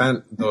guys had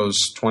spent those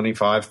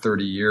 25,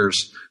 30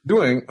 years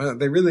doing,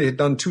 they really had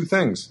done two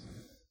things.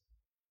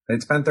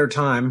 They'd spent their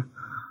time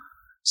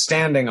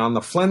standing on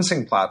the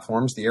flensing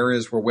platforms, the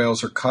areas where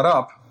whales are cut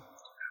up,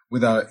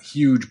 with a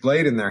huge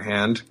blade in their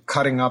hand,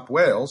 cutting up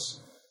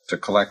whales to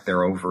collect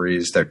their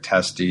ovaries, their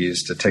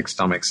testes, to take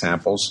stomach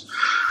samples.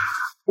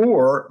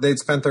 Or they'd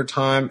spent their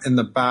time in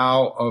the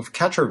bow of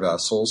catcher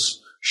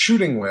vessels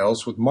shooting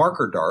whales with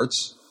marker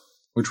darts,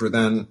 which were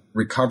then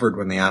recovered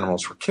when the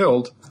animals were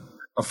killed,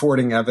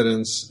 affording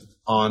evidence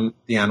on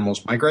the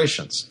animals'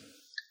 migrations.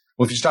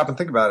 Well, if you stop and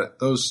think about it,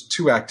 those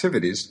two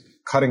activities,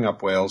 cutting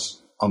up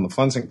whales on the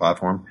flensing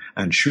platform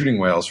and shooting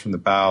whales from the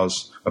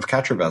bows of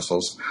catcher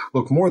vessels,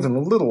 look more than a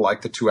little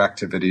like the two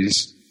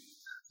activities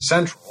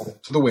central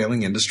to the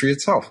whaling industry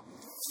itself.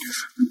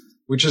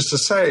 Which is to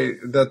say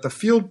that the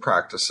field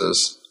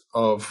practices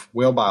of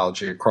whale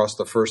biology across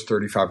the first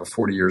 35 or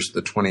 40 years of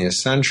the 20th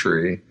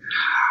century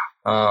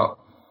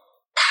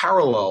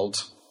paralleled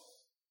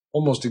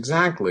almost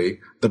exactly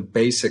the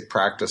basic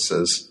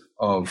practices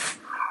of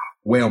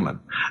whalemen.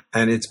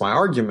 And it's my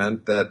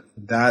argument that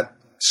that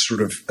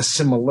sort of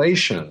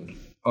assimilation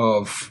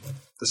of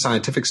the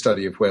scientific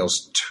study of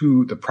whales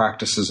to the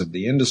practices of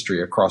the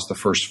industry across the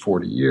first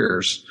 40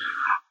 years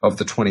of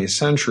the 20th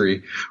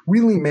century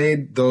really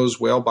made those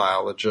whale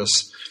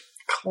biologists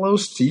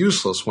close to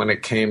useless when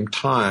it came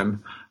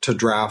time to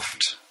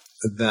draft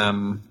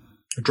them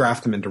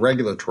into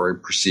regulatory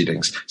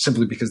proceedings,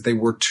 simply because they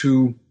were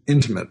too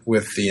intimate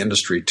with the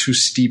industry, too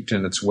steeped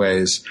in its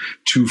ways,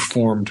 too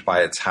formed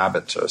by its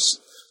habitus.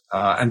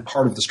 And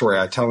part of the story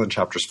I tell in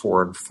chapters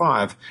 4 and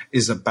 5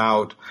 is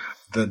about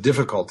the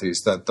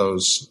difficulties that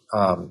those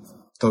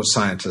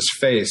scientists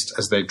faced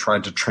as they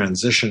tried to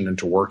transition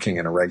into working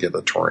in a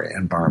regulatory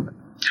environment.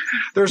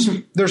 There's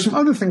some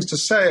other things to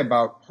say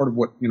about part of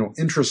what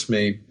interests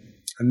me,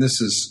 and this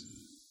is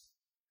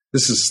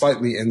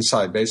slightly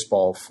inside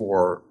baseball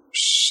for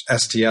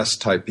STS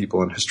type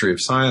people and history of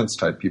science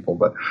type people,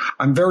 but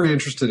I'm very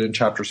interested in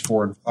chapters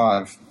 4 and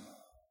 5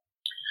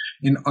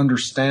 in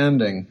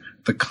understanding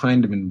the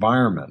kind of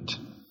environment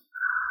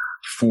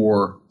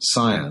for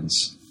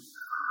science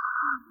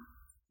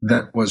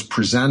that was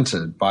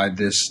presented by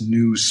this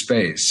new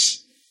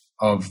space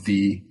of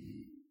the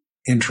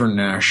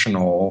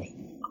international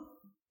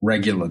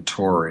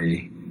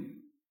regulatory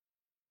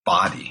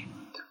body.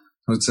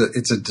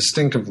 It's a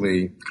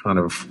distinctively kind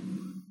of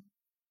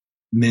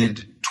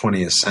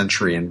mid-20th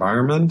century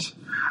environment.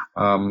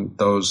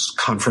 Those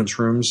conference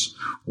rooms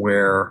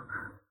where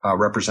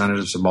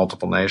representatives of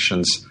multiple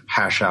nations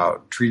hash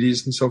out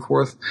treaties and so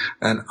forth.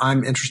 And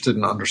I'm interested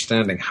in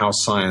understanding how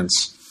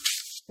science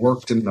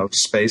worked in those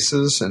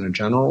spaces in a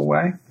general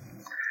way.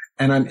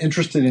 And I'm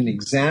interested in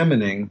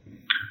examining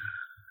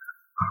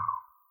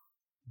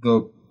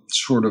the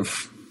sort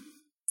of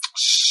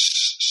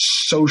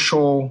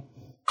social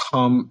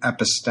come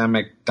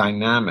epistemic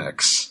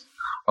dynamics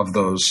of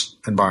those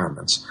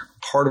environments.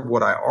 Part of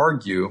what I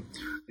argue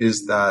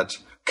is that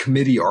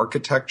committee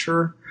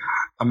architecture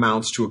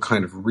amounts to a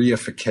kind of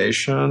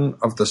reification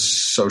of the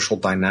social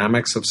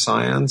dynamics of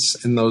science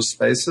in those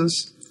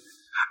spaces,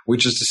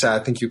 which is to say, I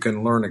think you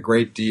can learn a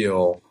great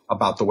deal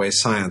about the way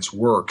science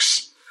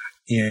works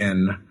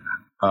in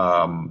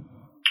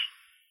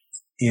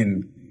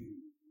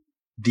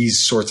these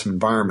sorts of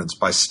environments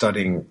by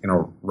studying,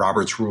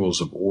 Robert's rules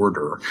of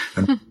order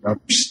and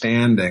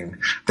understanding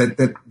that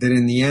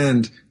in the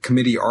end,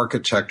 committee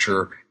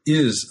architecture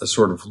is a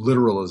sort of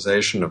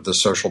literalization of the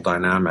social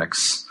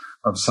dynamics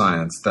of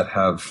science that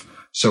have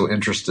so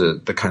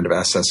interested the kind of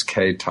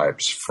SSK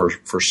types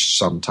for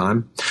some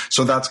time.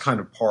 So that's kind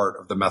of part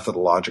of the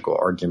methodological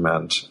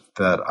argument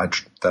that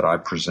I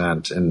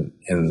present in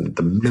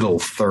the middle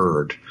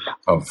third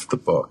of the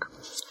book.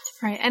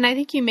 Right, and I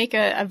think you make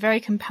a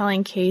very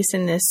compelling case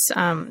in this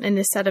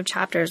set of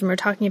chapters, and we're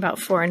talking about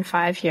 4 and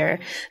 5 here,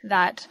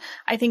 that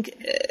I think,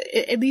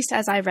 at least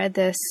as I read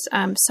this,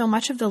 so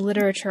much of the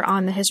literature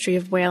on the history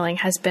of whaling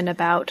has been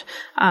about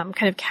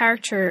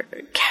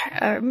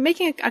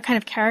making a kind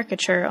of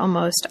caricature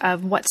almost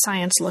of what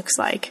science looks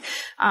like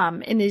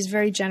in these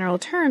very general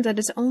terms, that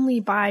it's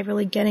only by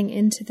really getting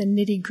into the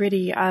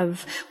nitty-gritty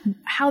of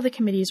how the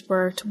committees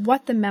worked,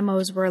 what the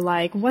memos were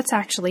like, what's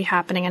actually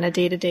happening on a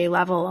day-to-day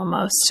level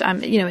almost,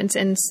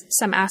 in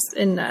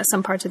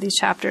some parts of these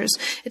chapters.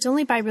 It's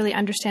only by really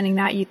understanding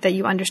that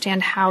you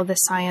understand how the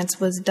science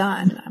was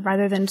done,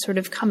 rather than sort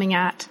of coming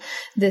at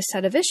this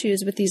set of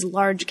issues with these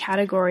large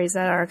categories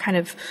that are kind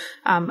of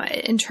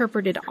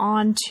interpreted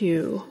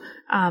onto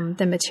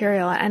the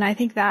material. And I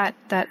think that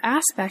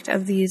aspect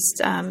of these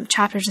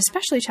chapters,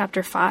 especially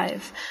chapter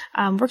 5,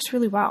 works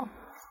really well.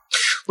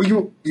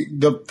 Well,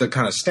 the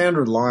kind of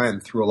standard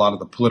line through a lot of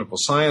the political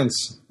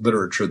science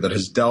literature that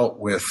has dealt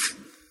with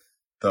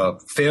the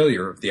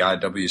failure of the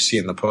IWC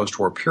in the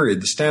post-war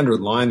period, the standard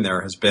line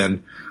there has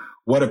been,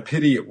 what a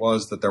pity it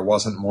was that there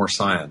wasn't more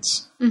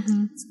science.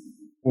 Mm-hmm.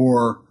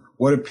 Or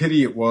what a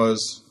pity it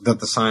was that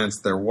the science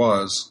there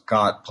was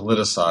got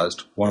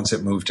politicized once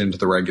it moved into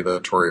the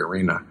regulatory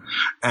arena.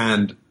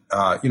 And,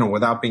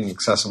 without being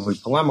excessively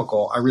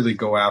polemical, I really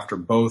go after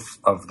both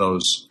of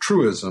those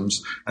truisms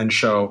and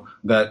show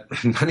that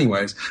in many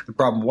ways the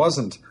problem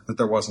wasn't that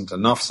there wasn't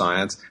enough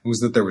science, it was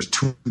that there was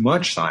too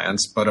much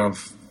science, but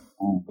of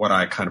what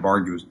I kind of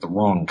argue is the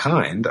wrong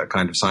kind, a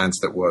kind of science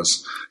that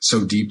was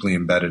so deeply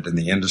embedded in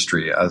the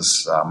industry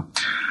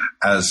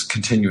as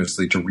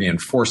continuously to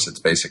reinforce its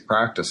basic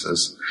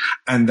practices.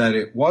 And that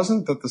it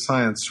wasn't that the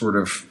science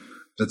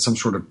that some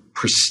sort of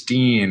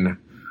pristine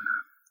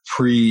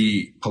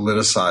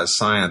pre-politicized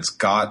science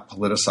got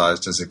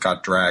politicized as it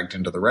got dragged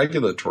into the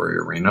regulatory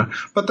arena,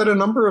 but that a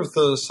number of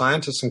the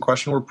scientists in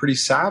question were pretty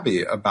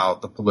savvy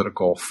about the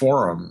political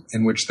forum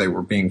in which they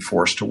were being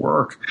forced to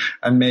work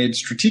and made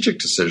strategic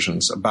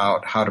decisions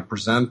about how to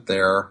present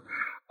their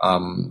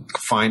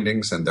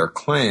findings and their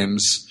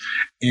claims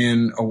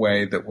in a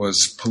way that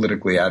was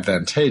politically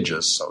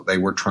advantageous. So they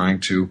were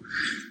trying to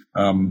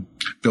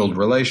build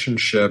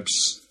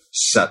relationships,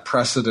 set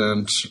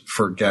precedent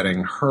for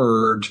getting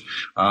heard,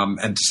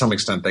 and to some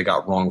extent they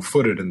got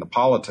wrong-footed in the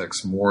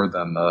politics more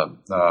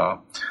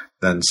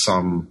than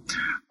some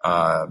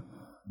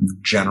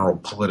general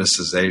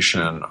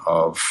politicization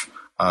of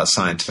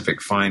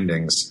scientific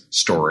findings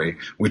story,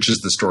 which is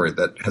the story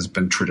that has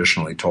been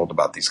traditionally told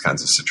about these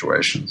kinds of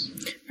situations.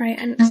 Right,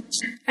 and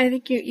I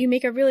think you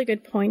make a really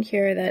good point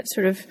here that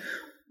sort of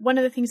one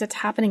of the things that's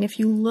happening, if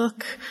you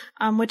look,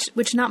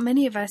 which not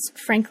many of us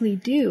frankly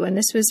do, and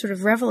this was sort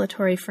of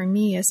revelatory for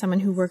me as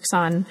someone who works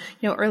on,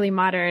 early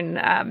modern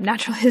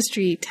natural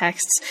history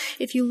texts.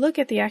 If you look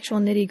at the actual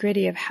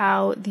nitty-gritty of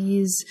how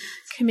these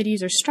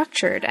committees are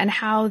structured and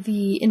how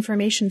the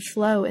information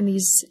flow in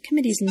these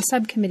committees and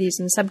subcommittees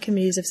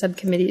of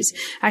subcommittees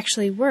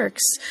actually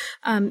works,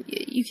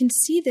 you can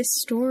see this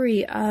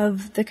story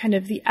of the kind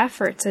of the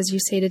efforts, as you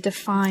say, to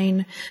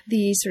define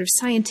the sort of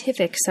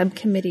scientific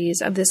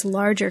subcommittees of this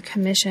larger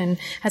commission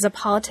as a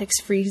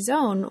politics-free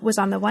zone was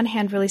on the one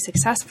hand really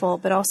successful,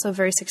 but also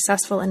very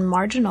successful in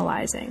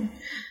marginalizing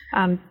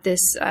this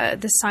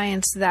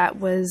science that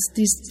was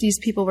these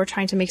people were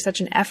trying to make such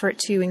an effort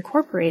to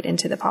incorporate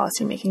into the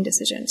policymaking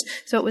decisions.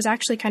 So it was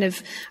actually kind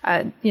of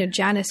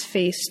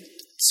Janus-faced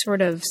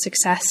sort of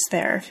success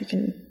there, if you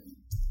can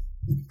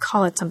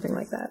call it something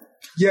like that.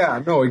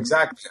 Yeah, no,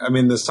 exactly. I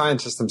mean, the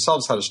scientists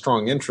themselves had a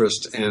strong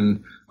interest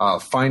in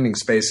finding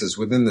spaces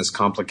within this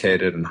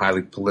complicated and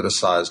highly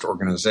politicized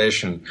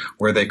organization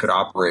where they could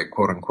operate,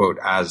 quote unquote,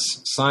 as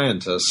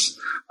scientists.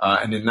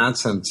 And in that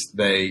sense,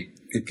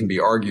 it can be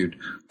argued,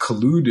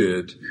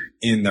 colluded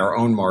in their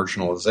own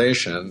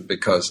marginalization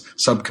because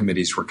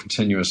subcommittees were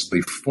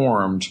continuously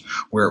formed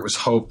where it was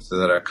hoped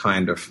that a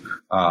kind of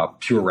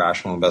pure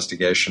rational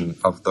investigation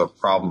of the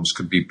problems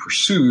could be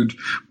pursued,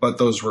 but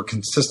those were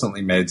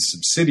consistently made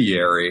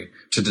subsidiary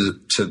to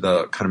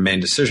the kind of main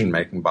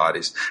decision-making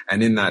bodies.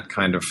 And in that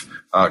kind of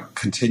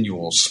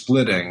continual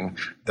splitting,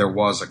 there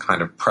was a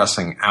kind of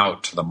pressing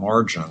out to the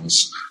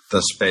margins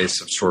the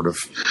space of sort of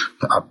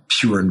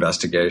pure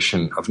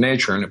investigation of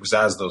nature. And it was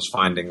as those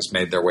findings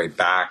made their way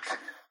back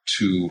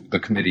to the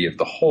committee of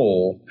the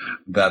whole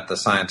that the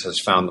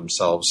scientists found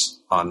themselves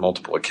on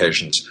multiple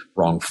occasions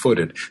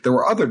wrong-footed. There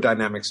were other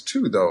dynamics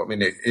too, though. I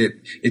mean,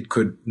 it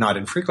could not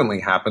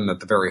infrequently happen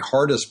that the very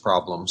hardest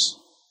problems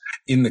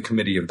in the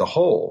committee of the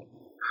whole,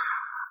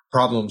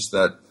 problems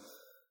that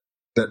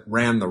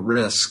ran the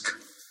risk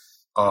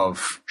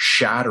of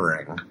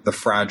shattering the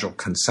fragile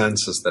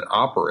consensus that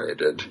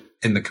operated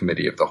in the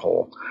committee of the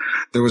whole.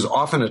 There was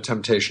often a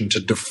temptation to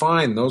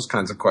define those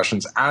kinds of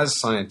questions as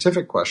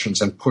scientific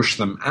questions and push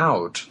them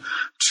out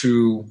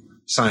to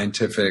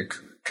scientific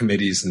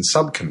committees and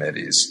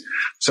subcommittees.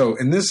 So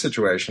in this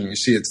situation, you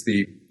see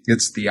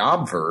it's the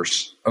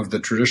obverse of the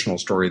traditional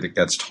story that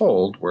gets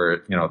told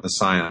where, the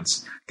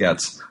science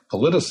gets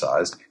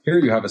politicized. Here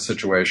you have a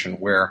situation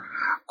where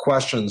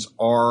questions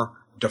are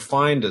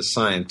defined as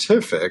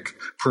scientific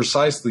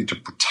precisely to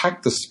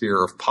protect the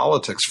sphere of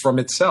politics from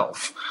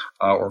itself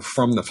or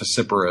from the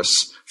vociferous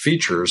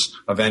features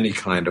of any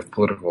kind of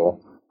political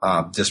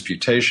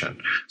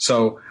disputation.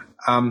 So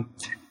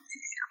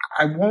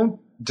I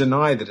won't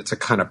deny that it's a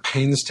kind of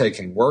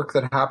painstaking work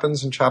that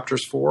happens in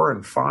chapters 4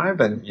 and 5,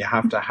 and you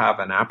have to have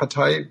an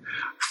appetite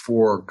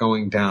for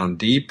going down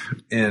deep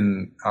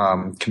in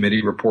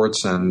committee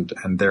reports and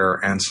their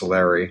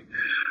ancillary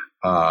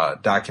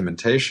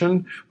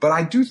documentation, but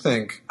I do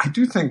think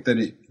that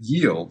it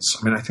yields.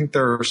 I mean, I think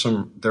there are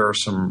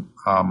some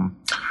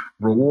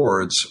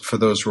rewards for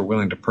those who are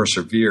willing to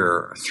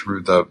persevere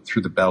through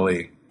the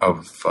belly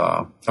of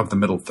the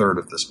middle third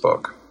of this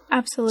book.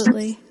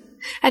 Absolutely.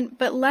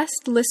 But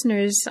lest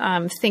listeners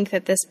think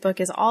that this book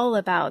is all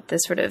about the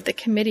sort of the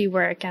committee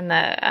work and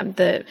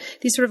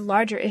these sort of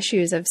larger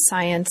issues of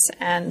science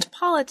and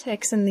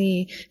politics and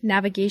the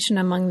navigation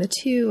among the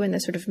two and the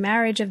sort of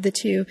marriage of the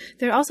two,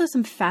 there are also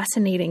some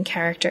fascinating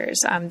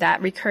characters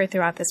that recur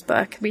throughout this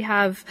book. We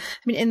have,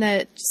 in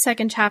the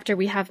second chapter,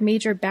 we have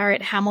Major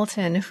Barrett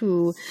Hamilton,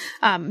 who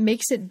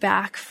makes it,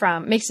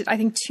 I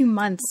think, 2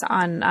 months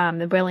on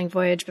the whaling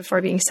voyage before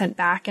being sent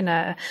back in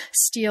a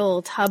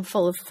steel tub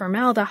full of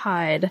formaldehyde.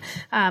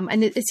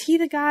 And is he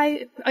the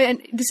guy? And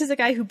this is a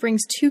guy who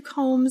brings 2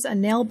 combs, a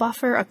nail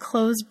buffer, a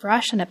clothes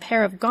brush, and a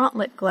pair of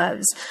gauntlet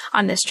gloves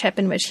on this trip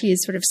in which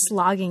he's sort of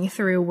slogging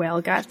through whale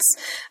guts.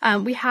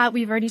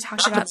 We've already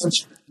talked about.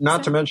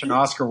 Not to mention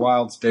Oscar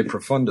Wilde's De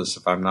Profundis,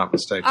 if I'm not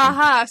mistaken.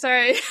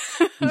 Sorry.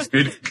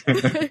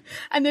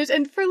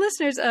 and for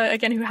listeners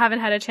again who haven't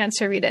had a chance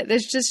to read it,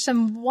 there's just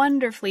some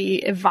wonderfully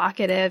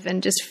evocative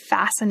and just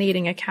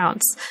fascinating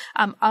accounts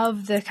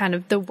of the kind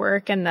of the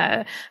work and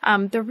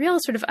the real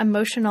sort of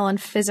emotional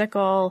and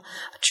physical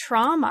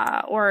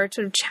trauma or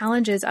sort of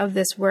challenges of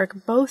this work,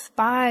 both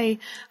by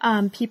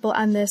people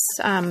on this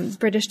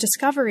British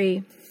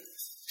Discovery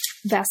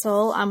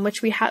vessel,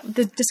 which we have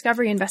the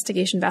Discovery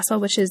Investigation vessel,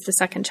 which is the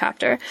second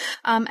chapter,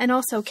 and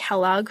also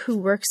Kellogg, who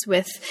works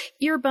with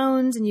ear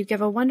bones, and you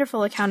give a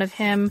wonderful account of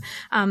him.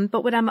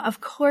 But what I'm of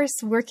course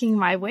working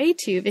my way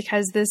to,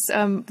 because this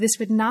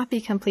would not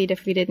be complete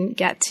if we didn't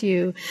get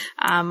to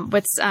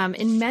what's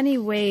in many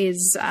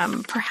ways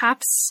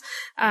perhaps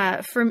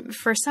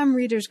for some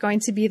readers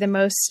going to be the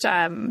most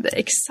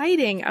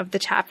exciting of the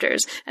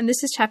chapters, and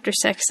this is chapter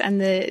 6,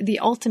 and the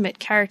ultimate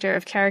character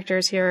of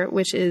characters here,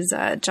 which is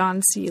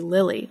John C.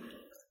 Lilly.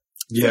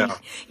 Yeah. So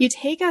you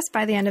take us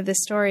by the end of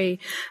this story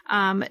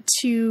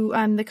to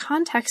the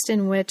context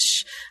in which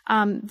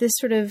this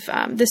sort of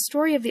the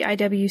story of the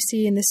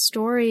IWC and the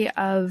story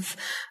of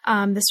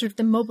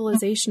the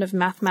mobilization of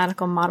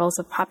mathematical models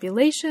of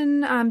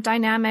population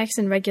dynamics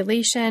and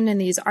regulation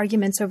and these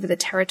arguments over the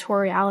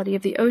territoriality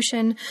of the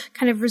ocean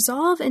kind of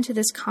resolve into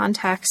this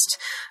context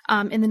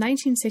in the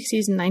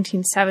 1960s and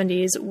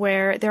 1970s,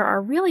 where there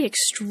are really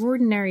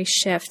extraordinary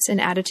shifts in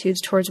attitudes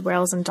towards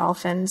whales and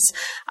dolphins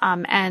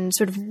and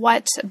sort of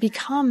what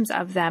becomes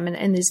of them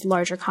in this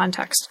larger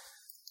context.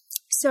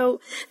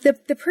 So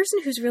the person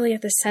who's really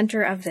at the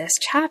center of this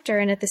chapter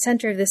and at the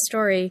center of this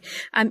story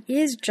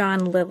is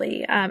John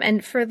Lilly.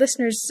 And for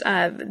listeners,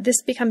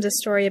 this becomes a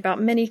story about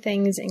many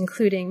things,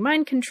 including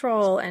mind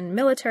control and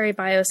military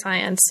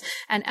bioscience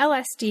and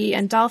LSD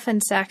and dolphin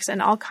sex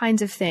and all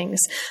kinds of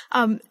things.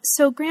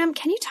 So Graham,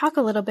 can you talk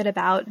a little bit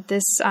about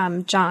this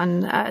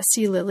John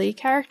C. Lilly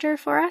character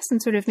for us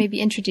and sort of maybe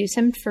introduce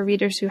him for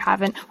readers who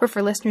haven't, or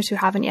for listeners who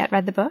haven't yet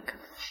read the book?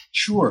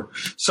 Sure.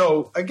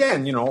 So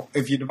again,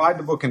 if you divide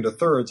the book into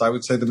thirds, I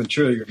would say the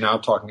material you're now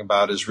talking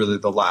about is really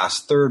the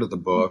last third of the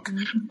book.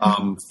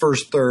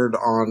 First third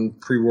on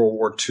pre-World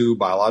War II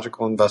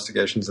biological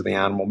investigations of the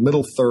animal,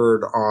 middle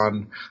third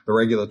on the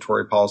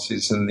regulatory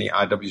policies in the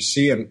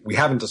IWC. And we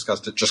haven't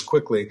discussed it just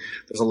quickly.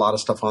 There's a lot of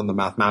stuff on the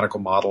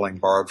mathematical modeling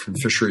borrowed from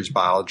fisheries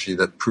biology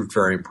that proved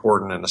very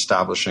important in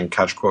establishing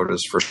catch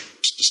quotas for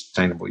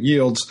sustainable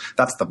yields.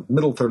 That's the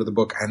middle third of the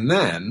book. And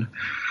then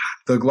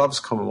the gloves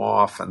come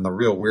off and the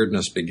real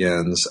weirdness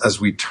begins as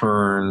we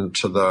turn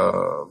to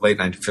the late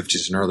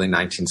 1950s and early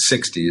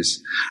 1960s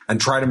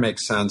and try to make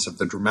sense of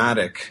the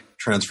dramatic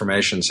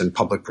transformations in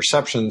public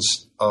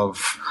perceptions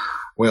of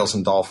whales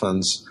and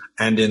dolphins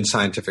and in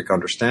scientific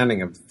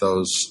understanding of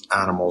those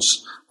animals,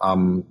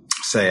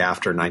 say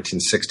after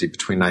 1960,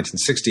 between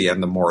 1960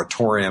 and the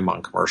moratorium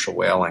on commercial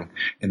whaling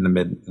in the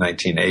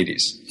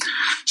mid-1980s.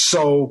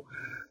 So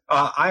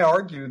I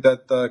argue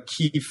that the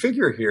key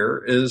figure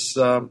here is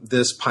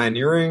this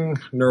pioneering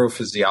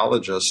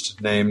neurophysiologist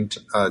named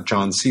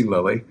John C.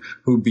 Lilly,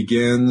 who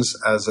begins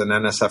as an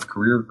NSF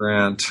Career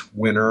Grant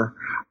winner,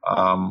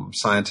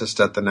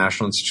 scientist at the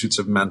National Institutes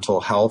of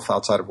Mental Health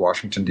outside of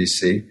Washington,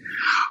 D.C.,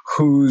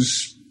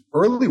 whose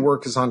early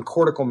work is on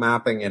cortical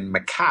mapping in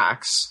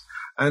macaques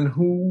and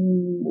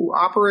who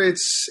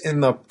operates in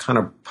the kind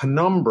of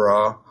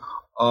penumbra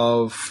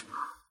of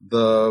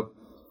the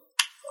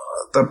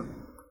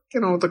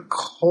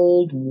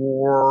Cold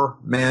War,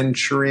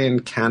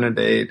 Manchurian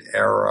Candidate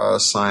era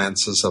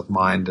sciences of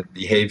mind and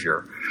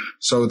behavior.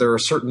 So there are a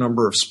certain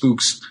number of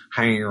spooks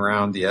hanging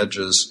around the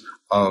edges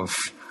of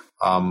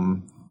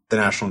the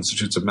National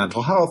Institutes of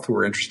Mental Health who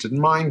are interested in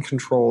mind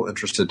control,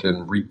 interested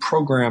in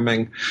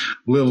reprogramming.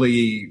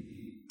 Lilly,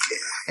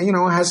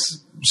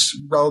 has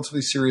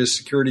relatively serious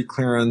security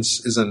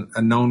clearance, is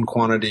a known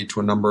quantity to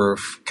a number of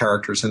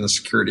characters in the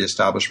security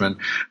establishment,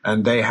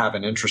 and they have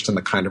an interest in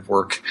the kind of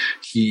work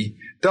he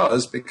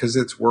does because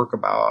it's work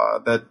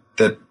about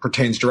that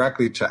pertains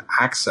directly to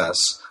access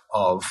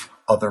of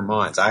other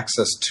minds,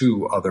 access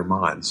to other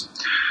minds.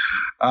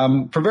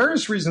 For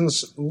various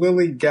reasons,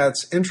 Lilly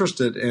gets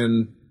interested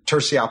in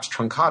Tursiops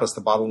truncatus,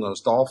 the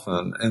bottlenose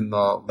dolphin, in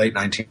the late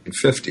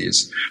 1950s,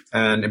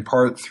 and in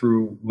part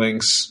through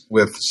links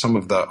with some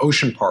of the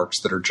ocean parks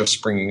that are just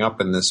springing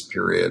up in this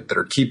period that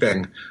are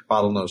keeping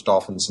bottlenose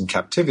dolphins in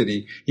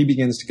captivity, he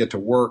begins to get to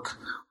work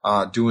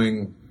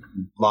doing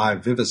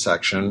live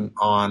vivisection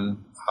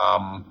on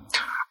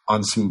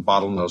some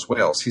bottlenose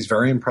whales. He's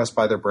very impressed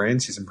by their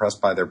brains. He's impressed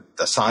by the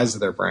size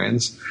of their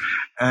brains,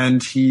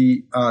 and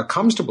he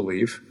comes to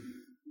believe,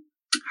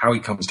 how he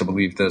comes to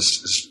believe this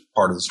is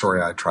part of the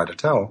story I try to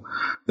tell,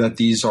 that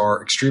these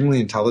are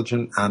extremely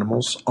intelligent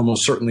animals,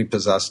 almost certainly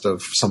possessed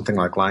of something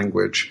like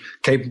language,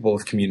 capable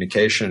of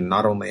communication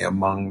not only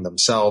among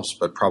themselves,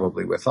 but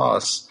probably with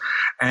us.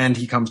 And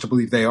he comes to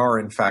believe they are,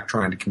 in fact,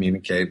 trying to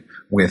communicate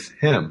with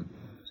him.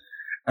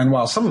 And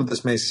while some of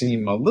this may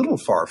seem a little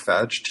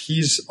far-fetched,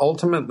 he's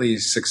ultimately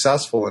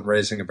successful in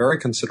raising a very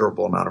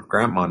considerable amount of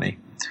grant money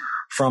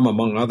from,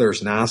 among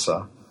others,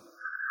 NASA,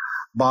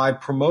 by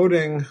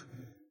promoting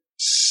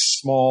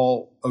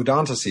small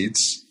odontocetes,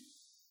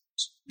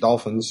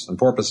 dolphins and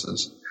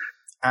porpoises,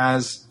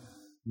 as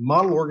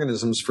model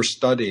organisms for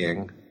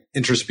studying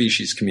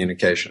interspecies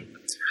communication.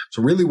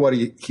 So really what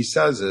he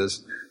says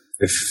is,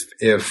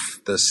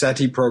 if the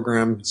SETI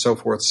program and so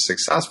forth is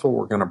successful,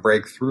 we're going to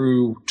break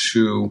through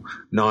to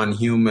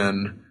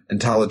non-human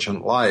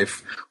intelligent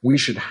life, we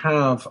should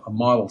have a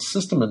model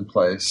system in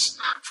place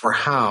for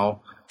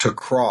how to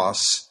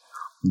cross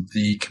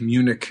the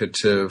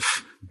communicative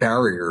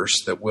barriers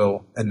that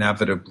will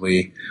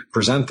inevitably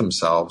present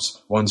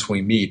themselves once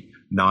we meet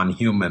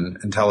non-human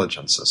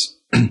intelligences.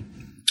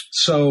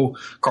 So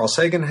Carl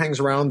Sagan hangs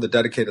around the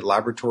dedicated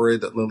laboratory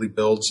that Lilly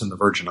builds in the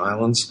Virgin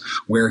Islands,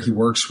 where he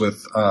works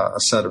with a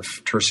set of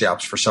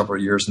Tursiops for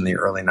several years in the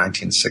early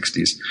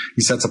 1960s.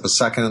 He sets up a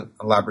second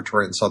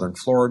laboratory in southern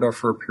Florida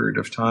for a period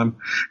of time.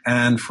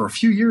 And for a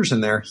few years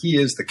in there,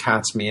 he is the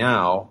cat's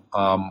meow,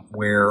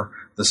 where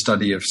the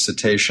study of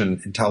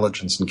cetacean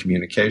intelligence and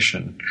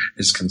communication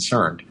is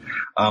concerned.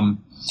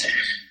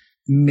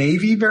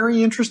 Navy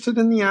very interested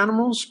in the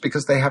animals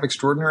because they have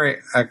extraordinary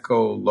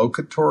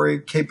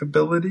echolocatory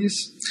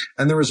capabilities.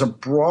 And there was a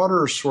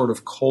broader sort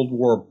of Cold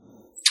War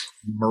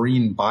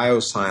marine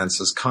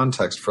biosciences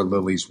context for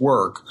Lilly's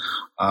work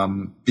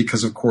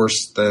because, of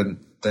course, the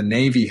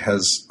Navy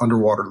has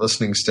underwater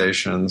listening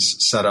stations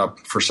set up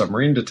for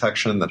submarine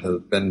detection that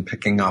have been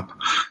picking up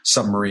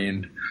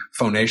submarine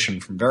phonation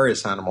from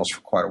various animals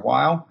for quite a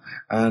while.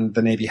 And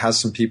the Navy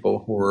has some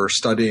people who are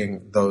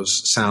studying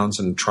those sounds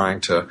and trying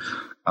to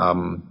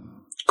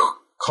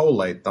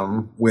collate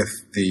them with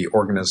the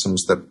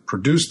organisms that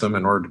produce them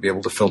in order to be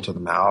able to filter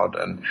them out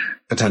and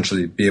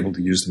potentially be able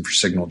to use them for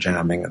signal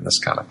jamming and this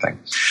kind of thing.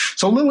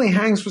 So Lilly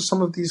hangs with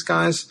some of these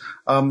guys.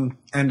 And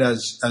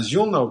as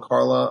you'll know,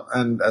 Carla,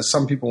 and as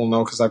some people will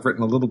know, because I've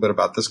written a little bit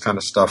about this kind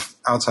of stuff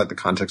outside the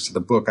context of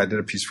the book, I did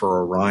a piece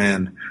for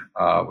Orion,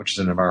 which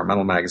is an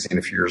environmental magazine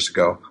a few years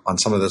ago on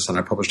some of this. And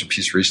I published a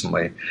piece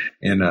recently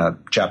in a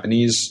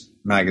Japanese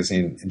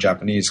magazine in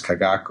Japanese,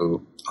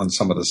 Kagaku, on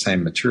some of the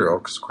same material,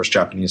 because, of course,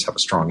 Japanese have a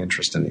strong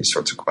interest in these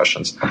sorts of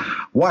questions.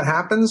 What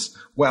happens?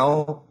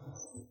 Well,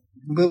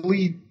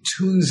 Lilly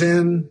tunes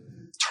in,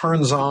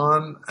 turns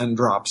on, and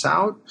drops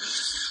out.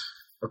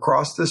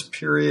 Across this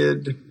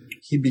period,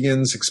 he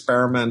begins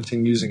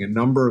experimenting using a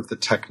number of the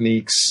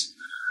techniques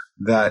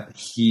that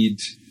he'd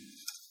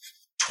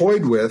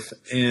toyed with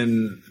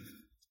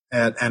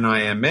at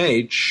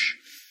NIMH,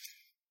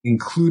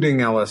 including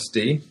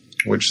LSD,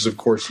 which is, of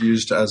course,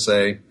 used as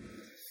a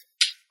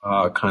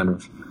kind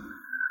of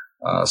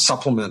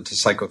supplement to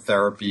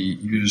psychotherapy,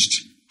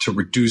 used to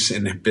reduce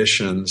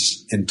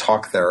inhibitions in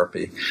talk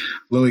therapy.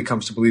 Lilly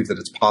comes to believe that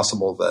it's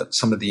possible that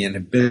some of the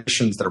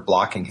inhibitions that are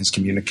blocking his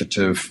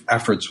communicative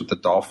efforts with the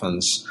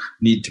dolphins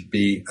need to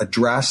be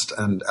addressed,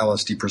 and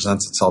LSD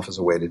presents itself as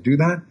a way to do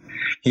that.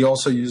 He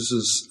also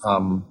uses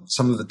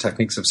some of the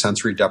techniques of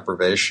sensory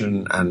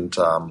deprivation and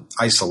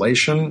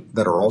isolation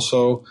that are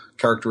also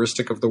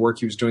characteristic of the work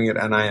he was doing at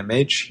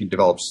NIMH. He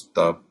develops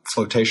the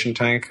flotation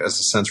tank as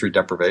a sensory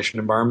deprivation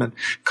environment,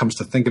 comes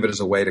to think of it as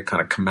a way to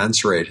kind of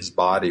commensurate his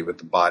body with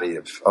the body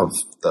of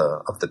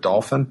the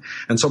dolphin.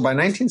 And so by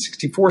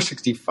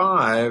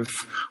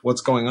 1964-65, what's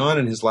going on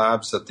in his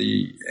labs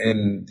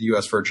in the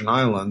U.S. Virgin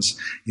Islands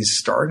is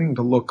starting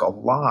to look a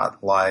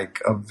lot like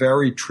a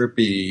very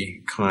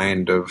trippy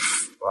kind of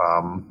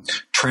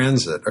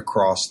transit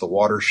across the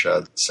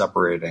watershed,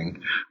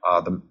 separating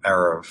the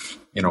era of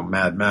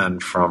Mad Men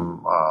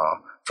from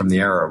the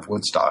era of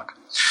Woodstock.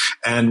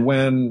 And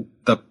when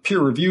the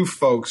peer review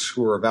folks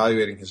who are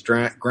evaluating his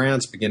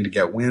grants begin to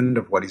get wind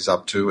of what he's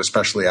up to,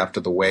 especially after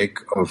the wake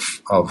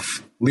of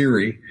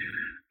Leary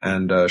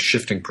and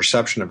shifting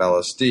perception of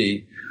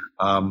LSD,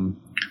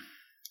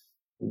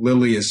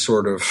 Lilly is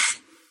sort of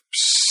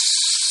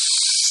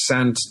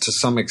sent to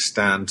some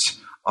extent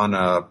on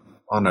a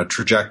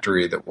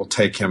trajectory that will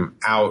take him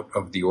out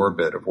of the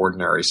orbit of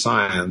ordinary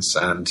science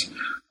and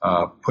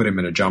put him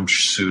in a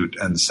jumpsuit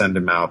and send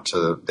him out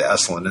to the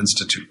Esalen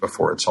Institute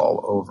before it's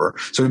all over.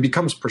 So he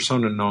becomes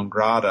persona non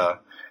grata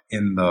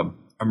in the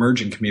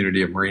emerging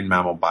community of marine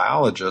mammal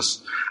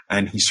biologists,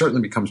 and he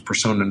certainly becomes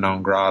persona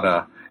non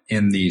grata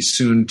in the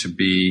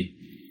soon-to-be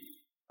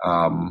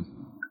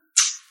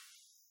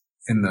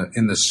in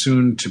the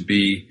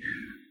soon-to-be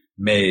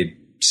made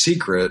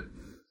secret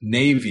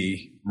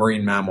Navy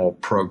marine mammal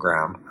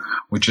program,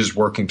 which is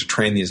working to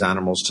train these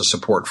animals to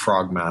support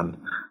frogmen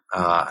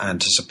and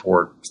to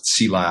support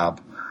Sea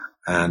Lab,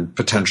 and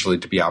potentially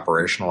to be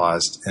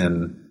operationalized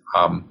in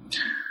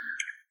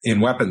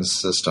weapons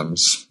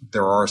systems.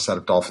 There are a set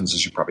of dolphins,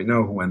 as you probably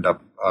know, who end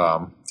up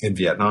in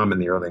Vietnam in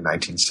the early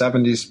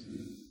 1970s.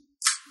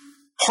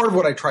 Part of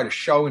what I try to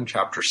show in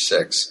Chapter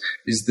 6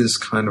 is this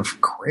kind of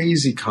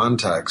crazy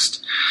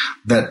context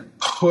that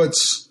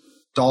puts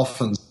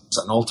dolphins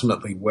and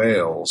ultimately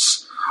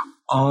whales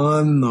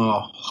on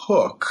the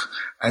hook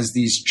as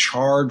these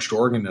charged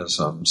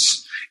organisms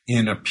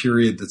in a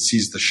period that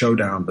sees the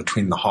showdown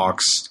between the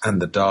hawks and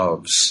the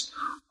doves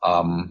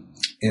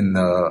in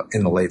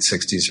the late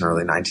 60s and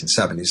early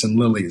 1970s. And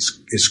Lilly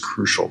is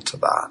crucial to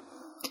that.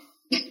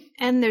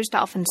 And there's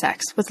dolphin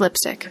sex with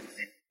lipstick.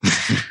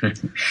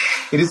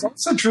 It is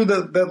also true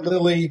that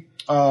Lilly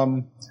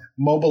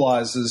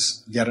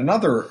mobilizes yet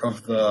another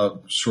of the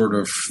sort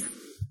of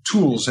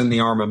tools in the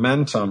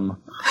armamentum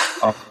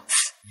of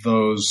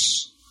those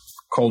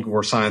Cold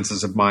War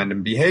sciences of mind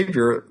and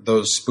behavior,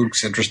 those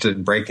spooks interested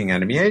in breaking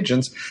enemy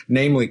agents,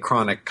 namely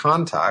chronic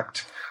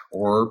contact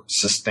or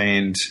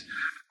sustained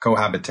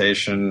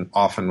cohabitation,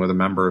 often with a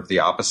member of the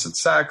opposite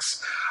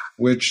sex,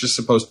 which is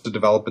supposed to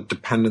develop a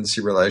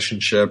dependency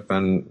relationship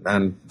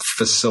and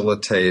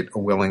facilitate a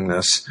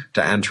willingness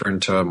to enter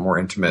into more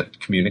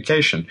intimate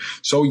communication.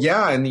 So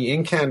yeah, in the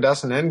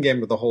incandescent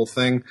endgame of the whole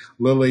thing,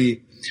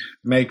 Lilly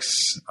makes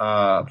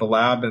the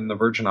lab in the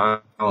Virgin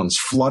Islands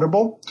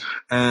floodable,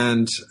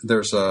 and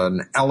there's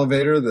an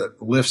elevator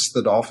that lifts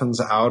the dolphins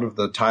out of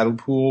the tidal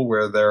pool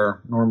where they're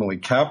normally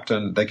kept,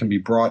 and they can be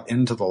brought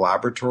into the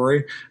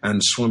laboratory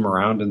and swim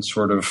around in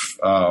sort of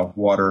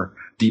water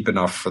deep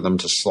enough for them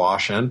to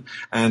slosh in,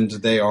 and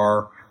they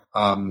are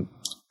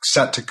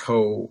set to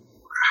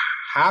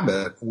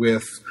cohabit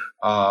with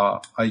a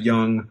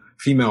young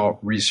female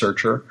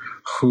researcher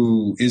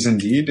who is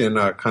indeed in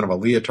a kind of a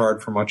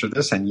leotard for much of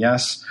this. And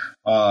yes,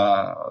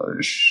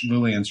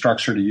 Lilly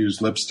instructs her to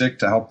use lipstick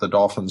to help the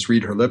dolphins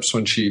read her lips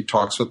when she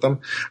talks with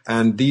them.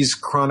 And these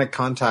chronic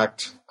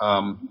contact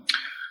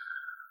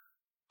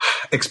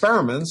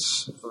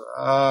experiments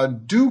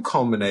do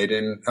culminate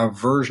in a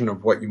version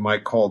of what you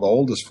might call the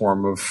oldest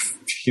form of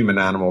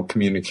human-animal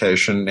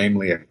communication,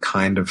 namely a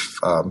kind of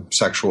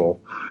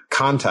sexual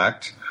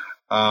contact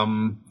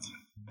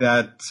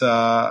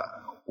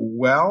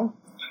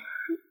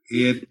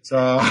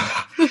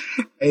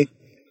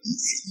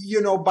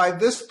by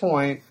this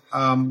point,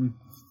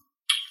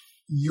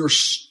 you're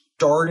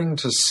starting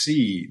to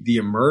see the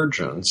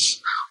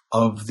emergence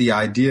of the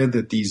idea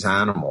that these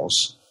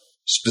animals,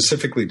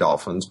 specifically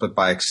dolphins, but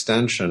by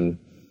extension,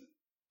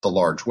 the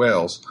large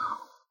whales,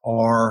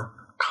 are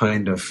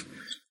kind of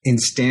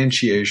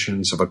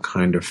instantiations of a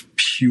kind of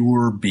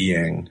pure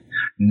being,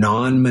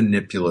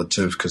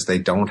 non-manipulative because they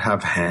don't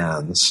have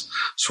hands,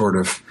 sort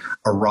of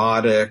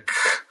erotic,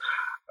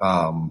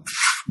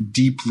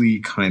 deeply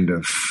kind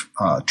of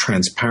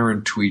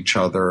transparent to each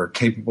other,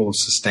 capable of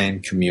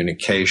sustained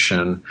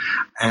communication.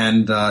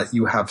 And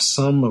you have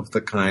some of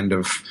the kind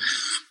of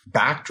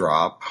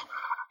backdrop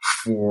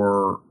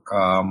for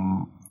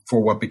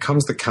what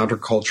becomes the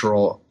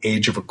countercultural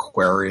Age of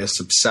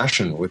Aquarius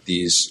obsession with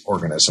these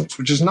organisms,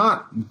 which is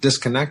not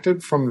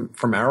disconnected from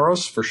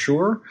Eros for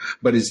sure,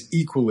 but is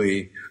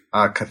equally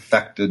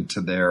cathected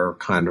to their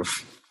kind of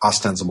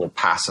ostensible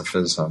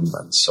pacifism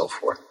and so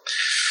forth.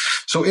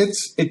 So it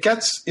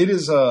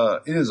is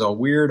a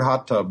weird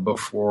hot tub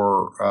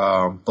before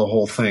the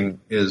whole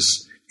thing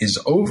is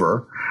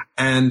over,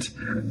 and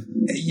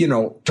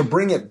to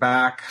bring it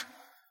back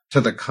to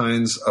the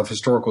kinds of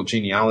historical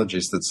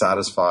genealogies that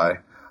satisfy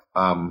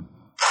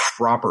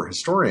proper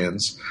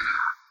historians,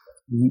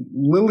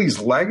 Lilly's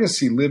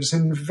legacy lives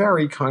in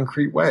very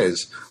concrete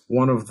ways.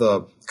 One of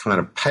the kind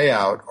of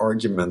payout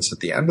arguments at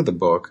the end of the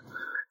book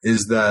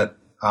is that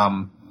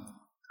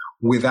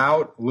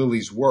without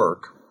Lilly's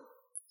work,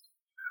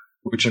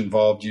 which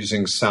involved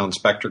using sound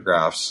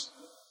spectrographs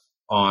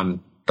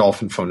on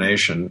dolphin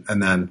phonation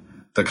and then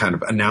the kind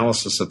of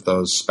analysis of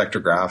those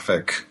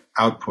spectrographic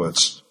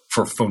outputs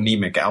for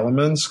phonemic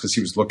elements, because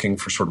he was looking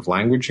for sort of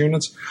language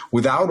units.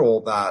 Without all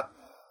that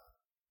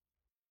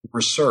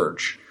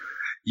research,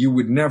 you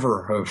would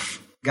never have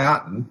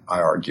gotten, I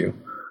argue,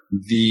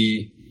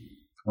 the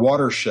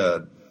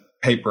watershed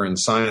paper in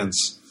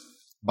Science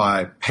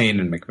by Payne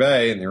and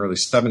McVeigh in the early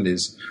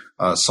 70s,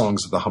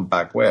 Songs of the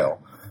Humpback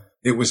Whale.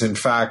 It was, in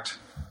fact,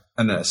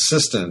 an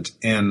assistant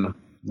in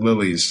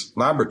Lilly's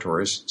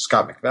laboratories,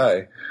 Scott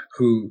McVeigh,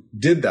 who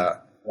did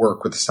that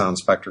work with the sound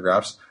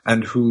spectrographs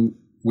and who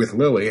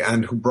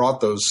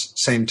brought those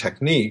same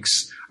techniques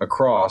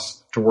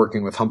across to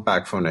working with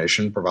humpback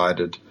phonation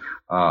provided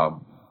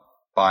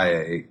by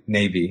a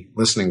Navy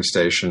listening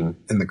station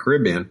in the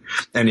Caribbean.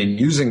 And in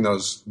using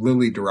those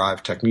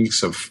Lilly-derived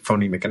techniques of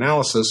phonemic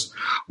analysis,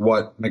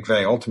 what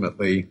McVeigh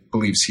ultimately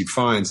believes he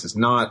finds is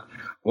not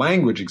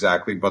language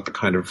exactly, but the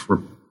kind of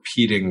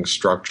repeating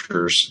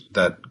structures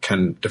that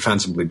can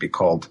defensively be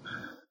called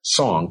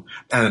song.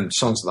 And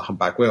Songs of the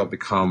Humpback Whale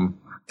become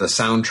the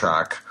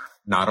soundtrack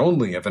not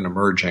only of an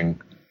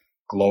emerging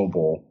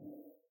global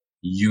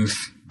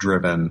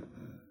youth-driven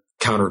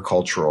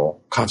countercultural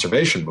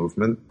conservation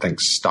movement, think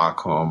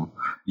Stockholm,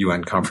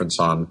 UN Conference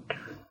on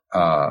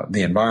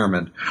the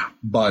Environment,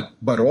 but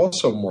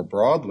also more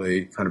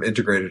broadly kind of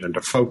integrated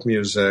into folk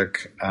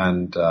music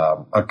and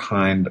a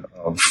kind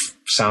of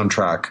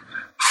soundtrack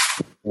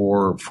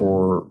for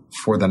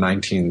the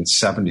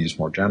 1970s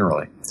more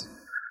generally.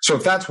 So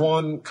if that's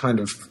one kind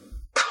of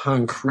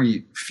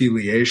concrete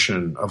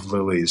filiation of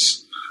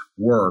Lilly's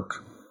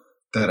work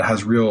that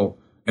has real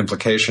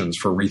implications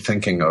for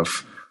rethinking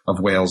of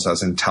whales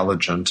as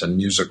intelligent and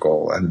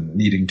musical and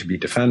needing to be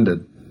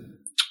defended,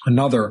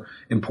 another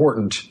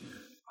important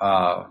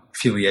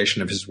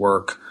filiation of his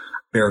work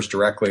bears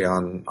directly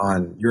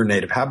on your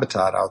native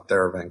habitat out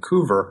there,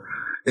 Vancouver.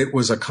 It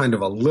was a kind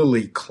of a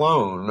Lilly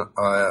clone,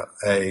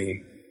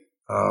 a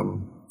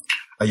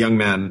young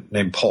man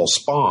named Paul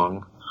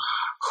Spong,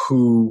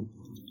 who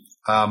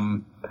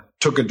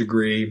took a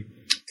degree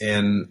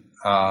in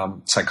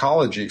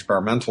psychology,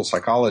 experimental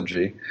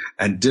psychology,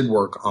 and did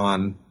work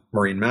on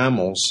marine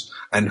mammals,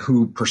 and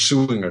who,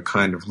 pursuing a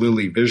kind of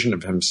Lilly vision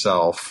of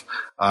himself,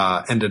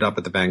 ended up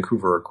at the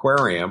Vancouver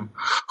Aquarium,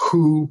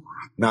 who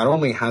not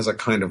only has a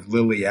kind of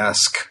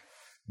Lilly-esque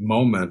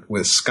moment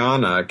with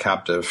Skana, a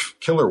captive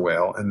killer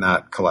whale in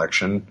that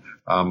collection,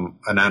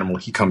 an animal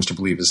he comes to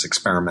believe is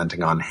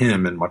experimenting on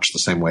him in much the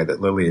same way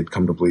that Lilly had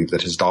come to believe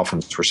that his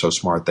dolphins were so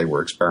smart they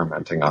were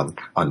experimenting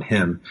on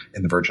him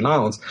in the Virgin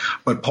Islands.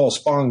 But Paul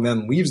Spong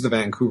then leaves the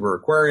Vancouver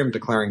Aquarium,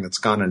 declaring that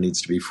Skana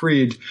needs to be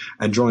freed,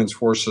 and joins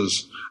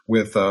forces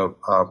with a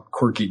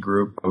quirky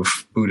group of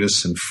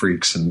Buddhists and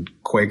freaks and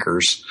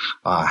Quakers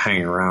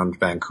hanging around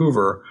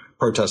Vancouver,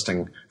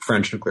 protesting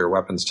French nuclear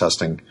weapons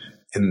testing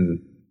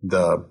in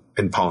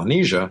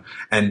Polynesia.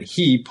 And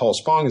Paul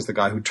Spong, is the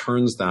guy who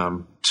turns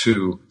them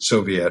to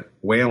Soviet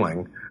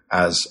whaling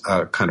as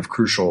a kind of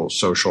crucial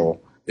social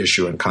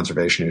issue and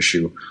conservation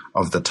issue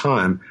of the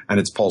time. And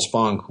it's Paul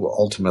Spong who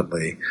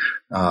ultimately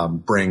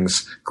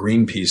brings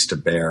Greenpeace to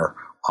bear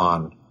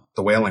on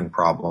the whaling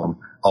problem,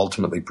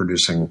 ultimately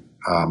producing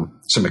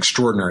some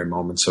extraordinary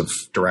moments of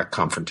direct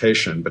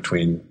confrontation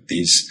between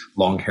these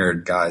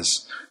long-haired guys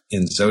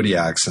in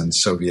Zodiacs and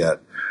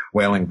Soviet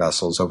whaling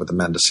vessels over the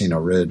Mendocino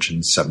Ridge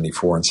in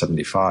 74 and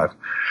 75.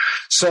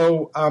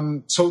 So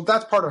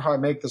that's part of how I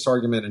make this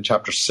argument in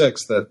chapter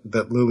 6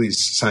 that Lilly's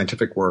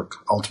scientific work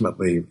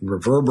ultimately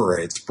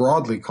reverberates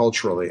broadly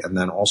culturally and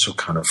then also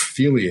kind of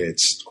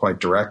filiates quite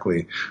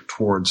directly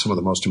towards some of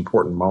the most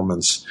important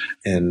moments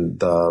in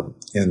the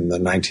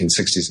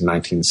 1960s and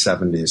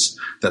 1970s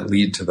that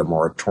lead to the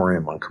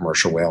moratorium on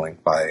commercial whaling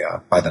by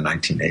the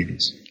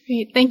 1980s.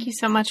 Great. Thank you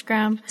so much,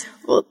 Graham.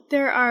 Well,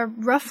 there are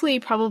roughly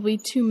probably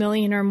 2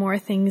 million or more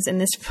things in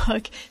this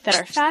book that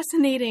are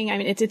fascinating. I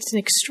mean, it's an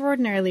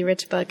extraordinarily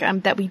rich book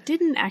that we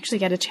didn't actually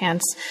get a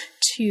chance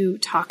to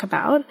talk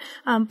about.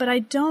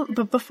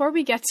 But before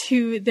we get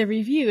to the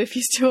review, if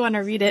you still want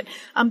to read it,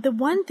 the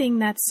one thing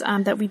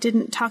that we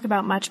didn't talk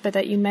about much, but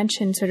that you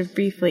mentioned sort of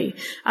briefly,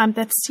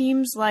 that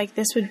seems like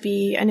this would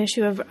be an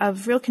issue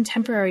of real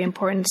contemporary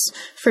importance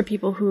for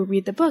people who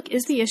read the book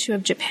is the issue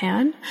of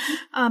Japan.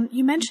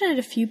 You mentioned it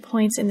a few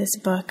points in this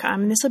book,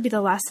 and this will be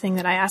the last thing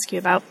that I ask you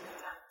about.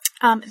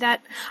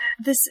 That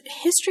this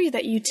history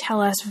that you tell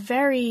us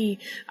very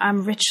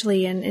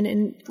richly and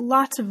in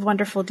lots of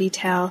wonderful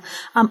detail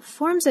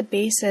forms a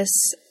basis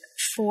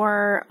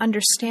for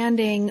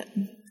understanding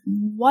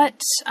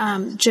what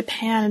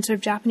Japan and sort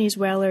of Japanese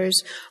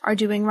whalers are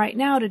doing right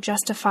now to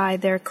justify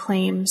their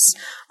claims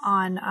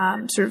on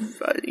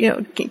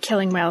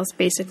killing whales,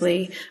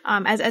 basically,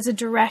 as a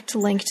direct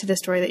link to the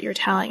story that you're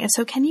telling. And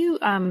so can you,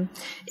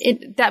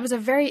 that was a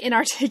very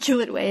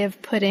inarticulate way of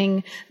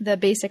putting the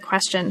basic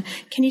question.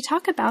 Can you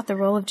talk about the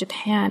role of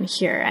Japan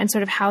here and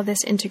sort of how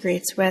this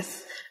integrates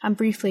with,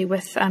 briefly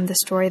with the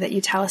story that you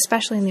tell,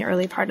 especially in the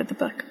early part of the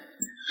book?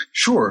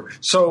 Sure.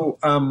 So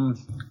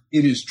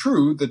it is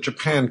true that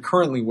Japan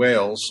currently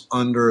whales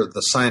under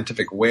the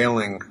scientific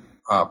whaling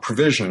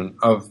provision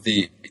of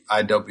the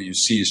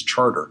IWC's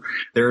charter.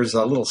 There's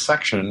a little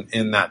section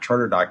in that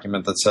charter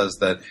document that says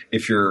that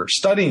if you're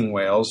studying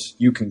whales,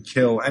 you can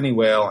kill any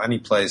whale, any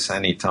place,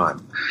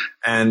 anytime.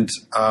 And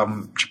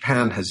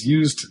Japan has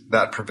used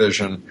that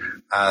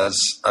provision as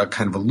a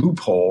kind of a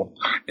loophole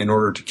in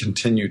order to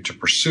continue to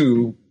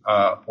pursue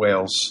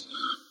whales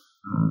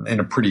in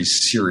a pretty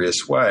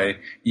serious way,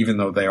 even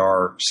though they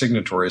are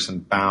signatories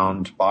and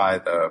bound by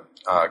the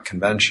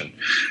convention.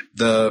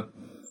 The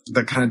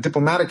kind of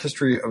diplomatic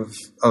history of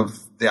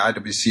the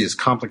IWC is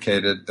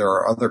complicated. There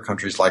are other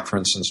countries, like, for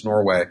instance,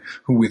 Norway,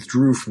 who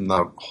withdrew from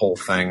the whole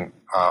thing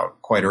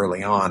quite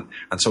early on.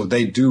 And so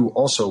they do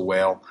also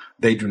whale.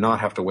 They do not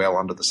have to whale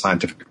under the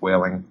scientific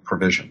whaling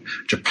provision.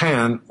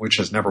 Japan, which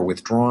has never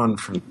withdrawn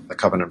from the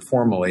covenant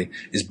formally,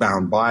 is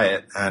bound by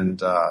it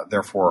and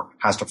therefore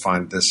has to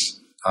find this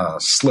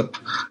slip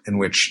in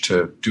which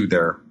to do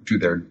their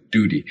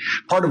duty.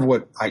 Part of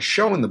what I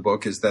show in the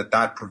book is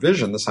that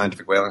provision, the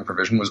scientific whaling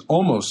provision, was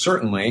almost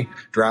certainly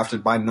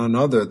drafted by none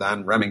other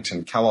than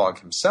Remington Kellogg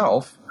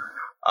himself,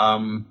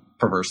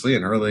 perversely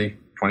an early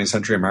 20th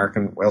century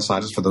American whale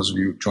scientist, for those of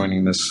you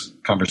joining this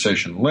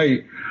conversation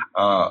late,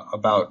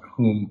 about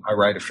whom I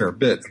write a fair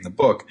bit in the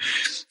book.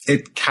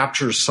 It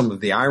captures some of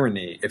the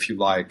irony, if you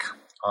like,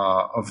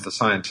 of the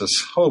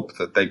scientists' hope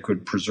that they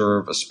could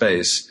preserve a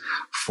space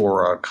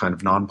for a kind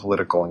of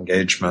non-political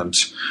engagement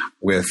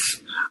with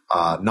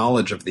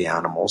knowledge of the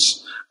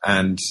animals.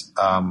 And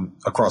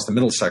across the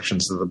middle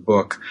sections of the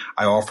book,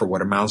 I offer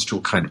what amounts to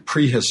a kind of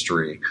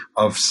prehistory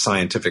of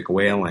scientific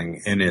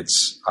whaling in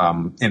its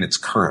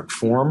current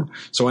form.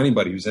 So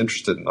anybody who's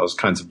interested in those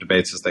kinds of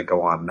debates as they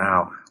go on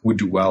now would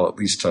do well at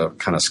least to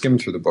kind of skim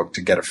through the book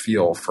to get a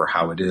feel for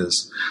how it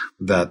is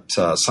that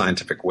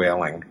scientific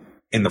whaling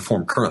in the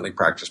form currently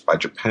practiced by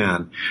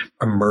Japan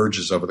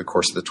emerges over the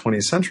course of the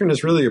 20th century and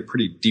is really a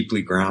pretty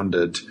deeply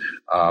grounded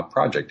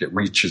project. It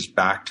reaches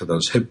back to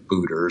those hip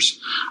booters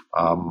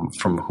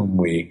from whom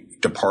we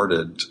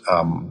departed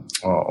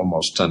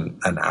almost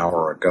an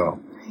hour ago.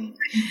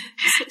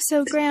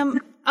 So, Graham,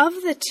 of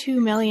the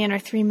 2 million or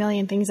 3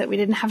 million things that we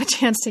didn't have a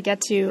chance to get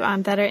to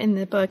that are in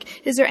the book,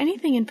 is there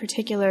anything in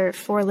particular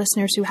for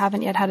listeners who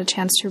haven't yet had a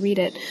chance to read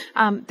it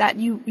that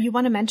you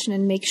want to mention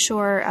and make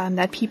sure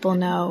that people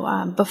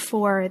know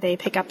before they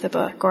pick up the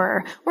book,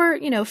 or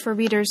for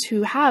readers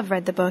who have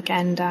read the book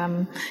and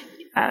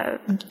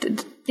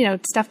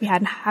stuff we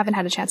haven't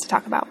had a chance to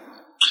talk about?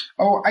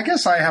 Oh, I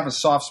guess I have a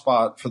soft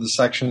spot for the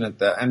section at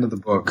the end of the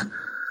book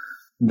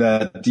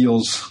that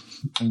deals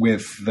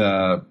with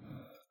the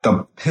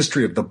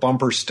history of the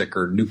bumper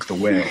sticker "Nuke the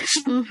Whales."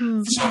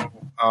 Mm-hmm. So,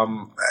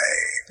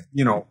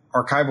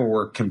 archival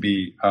work can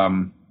be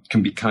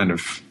kind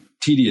of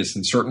tedious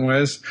in certain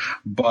ways,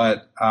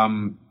 but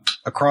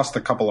across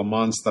the couple of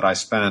months that I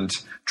spent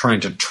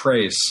trying to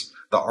trace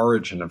the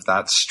origin of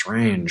that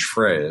strange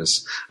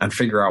phrase and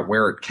figure out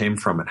where it came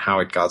from and how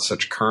it got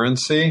such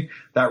currency,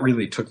 that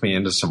really took me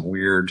into some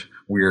weird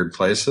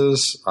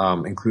places,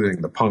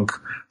 including the punk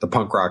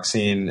rock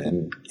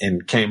scene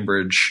in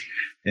Cambridge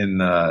in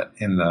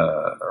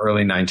the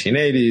early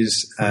 1980s,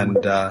 and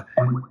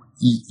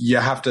you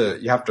have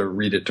to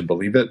read it to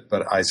believe it.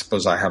 But I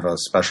suppose I have a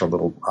special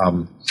little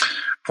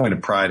point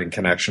of pride and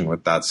connection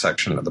with that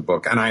section of the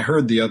book. And I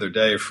heard the other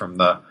day from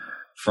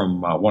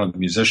one of the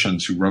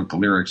musicians who wrote the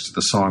lyrics to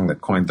the song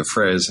that coined the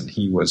phrase, and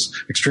he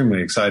was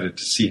extremely excited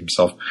to see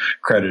himself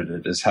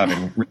credited as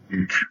having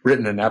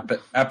written an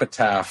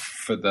epitaph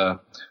for the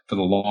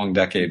long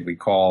decade we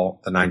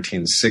call the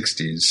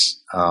 1960s,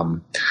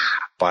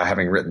 by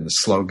having written the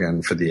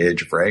slogan for the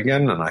age of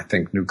Reagan. And I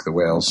think "Nuke the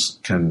Whales"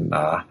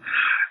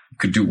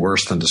 could do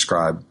worse than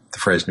describe the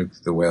phrase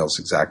 "Nuke the Whales"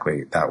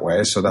 exactly that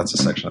way. So that's a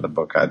section of the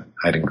book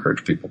I'd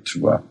encourage people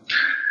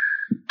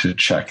to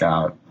check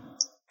out.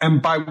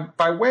 And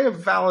by way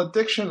of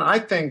valediction, I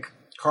think,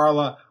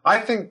 Carla,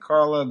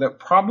 that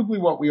probably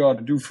what we ought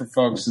to do for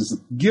folks is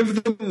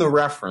give them the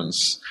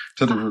reference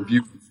to the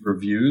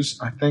reviews.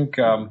 I think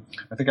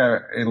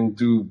it'll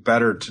do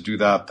better to do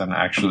that than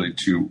actually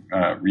to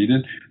read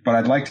it. But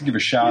I'd like to give a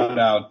shout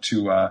out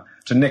to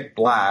Nick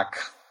Black,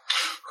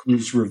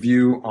 whose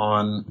review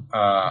on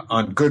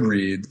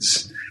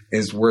Goodreads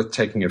is worth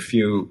taking a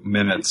few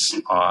minutes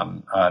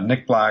on.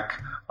 Nick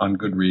Black on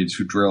Goodreads,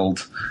 who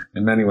drilled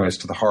in many ways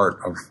to the heart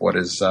of what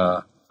is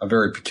a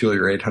very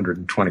peculiar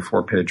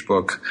 824-page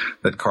book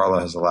that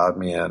Carla has allowed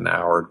me an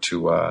hour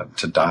to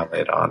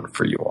dilate on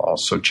for you all.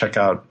 So check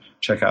out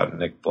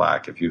Nick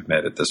Black if you've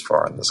made it this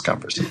far in this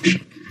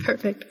conversation.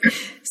 Perfect.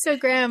 So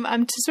Graham,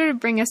 to sort of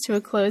bring us to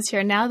a close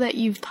here, now that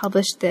you've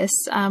published this,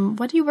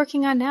 what are you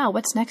working on now?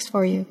 What's next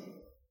for you?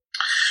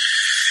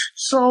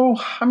 So,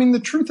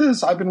 the truth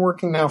is I've been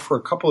working now for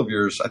a couple of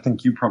years, I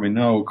think you probably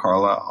know,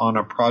 Carla, on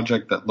a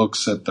project that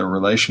looks at the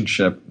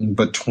relationship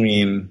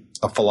between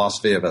a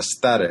philosophy of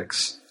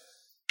aesthetics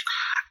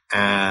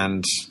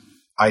and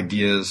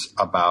ideas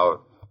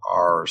about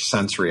our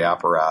sensory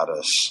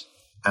apparatus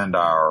and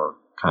our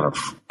kind of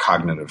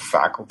cognitive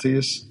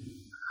faculties.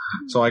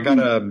 So I got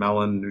a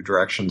Mellon New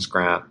Directions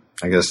grant,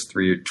 I guess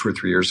 2 or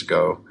 3 years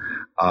ago,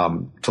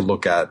 to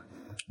look at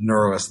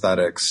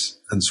neuroaesthetics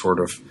and sort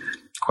of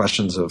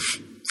questions of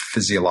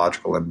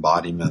physiological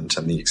embodiment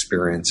and the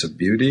experience of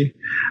beauty.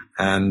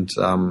 And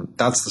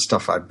that's the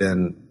stuff I've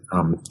been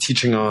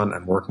teaching on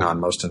and working on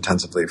most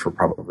intensively for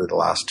probably the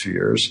last 2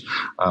 years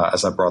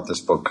as I brought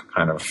this book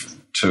kind of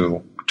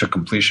to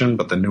completion,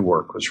 but the new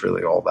work was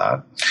really all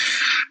that.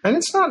 And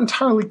it's not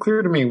entirely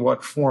clear to me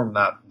what form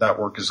that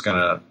work is going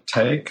to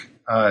take.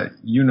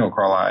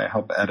 Carla, I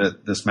help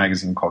edit this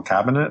magazine called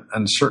Cabinet,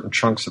 and certain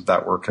chunks of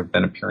that work have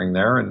been appearing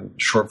there in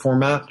short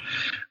format.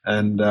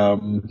 And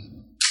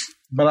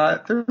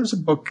but there's a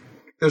book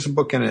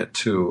in it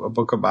too, a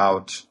book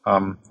about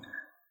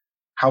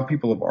how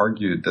people have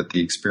argued that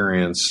the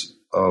experience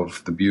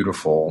of the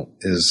beautiful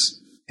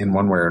is in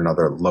one way or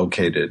another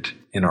located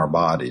in our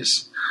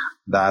bodies.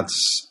 That's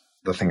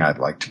the thing I'd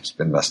like to keep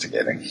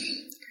investigating.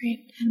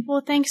 Great.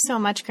 Well, thanks so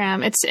much,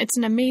 Graham. It's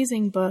an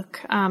amazing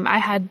book. I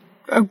had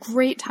a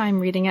great time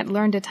reading it,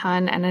 learned a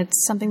ton, and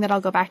it's something that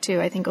I'll go back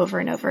to, I think, over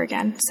and over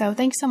again. So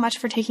thanks so much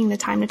for taking the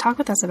time to talk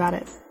with us about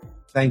it.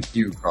 Thank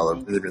you, Carla.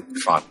 Really, really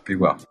fun. Be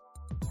well.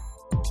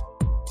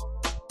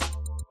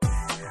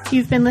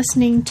 You've been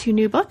listening to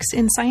New Books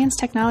in Science,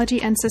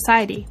 Technology, and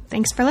Society.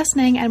 Thanks for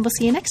listening, and we'll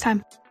see you next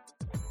time.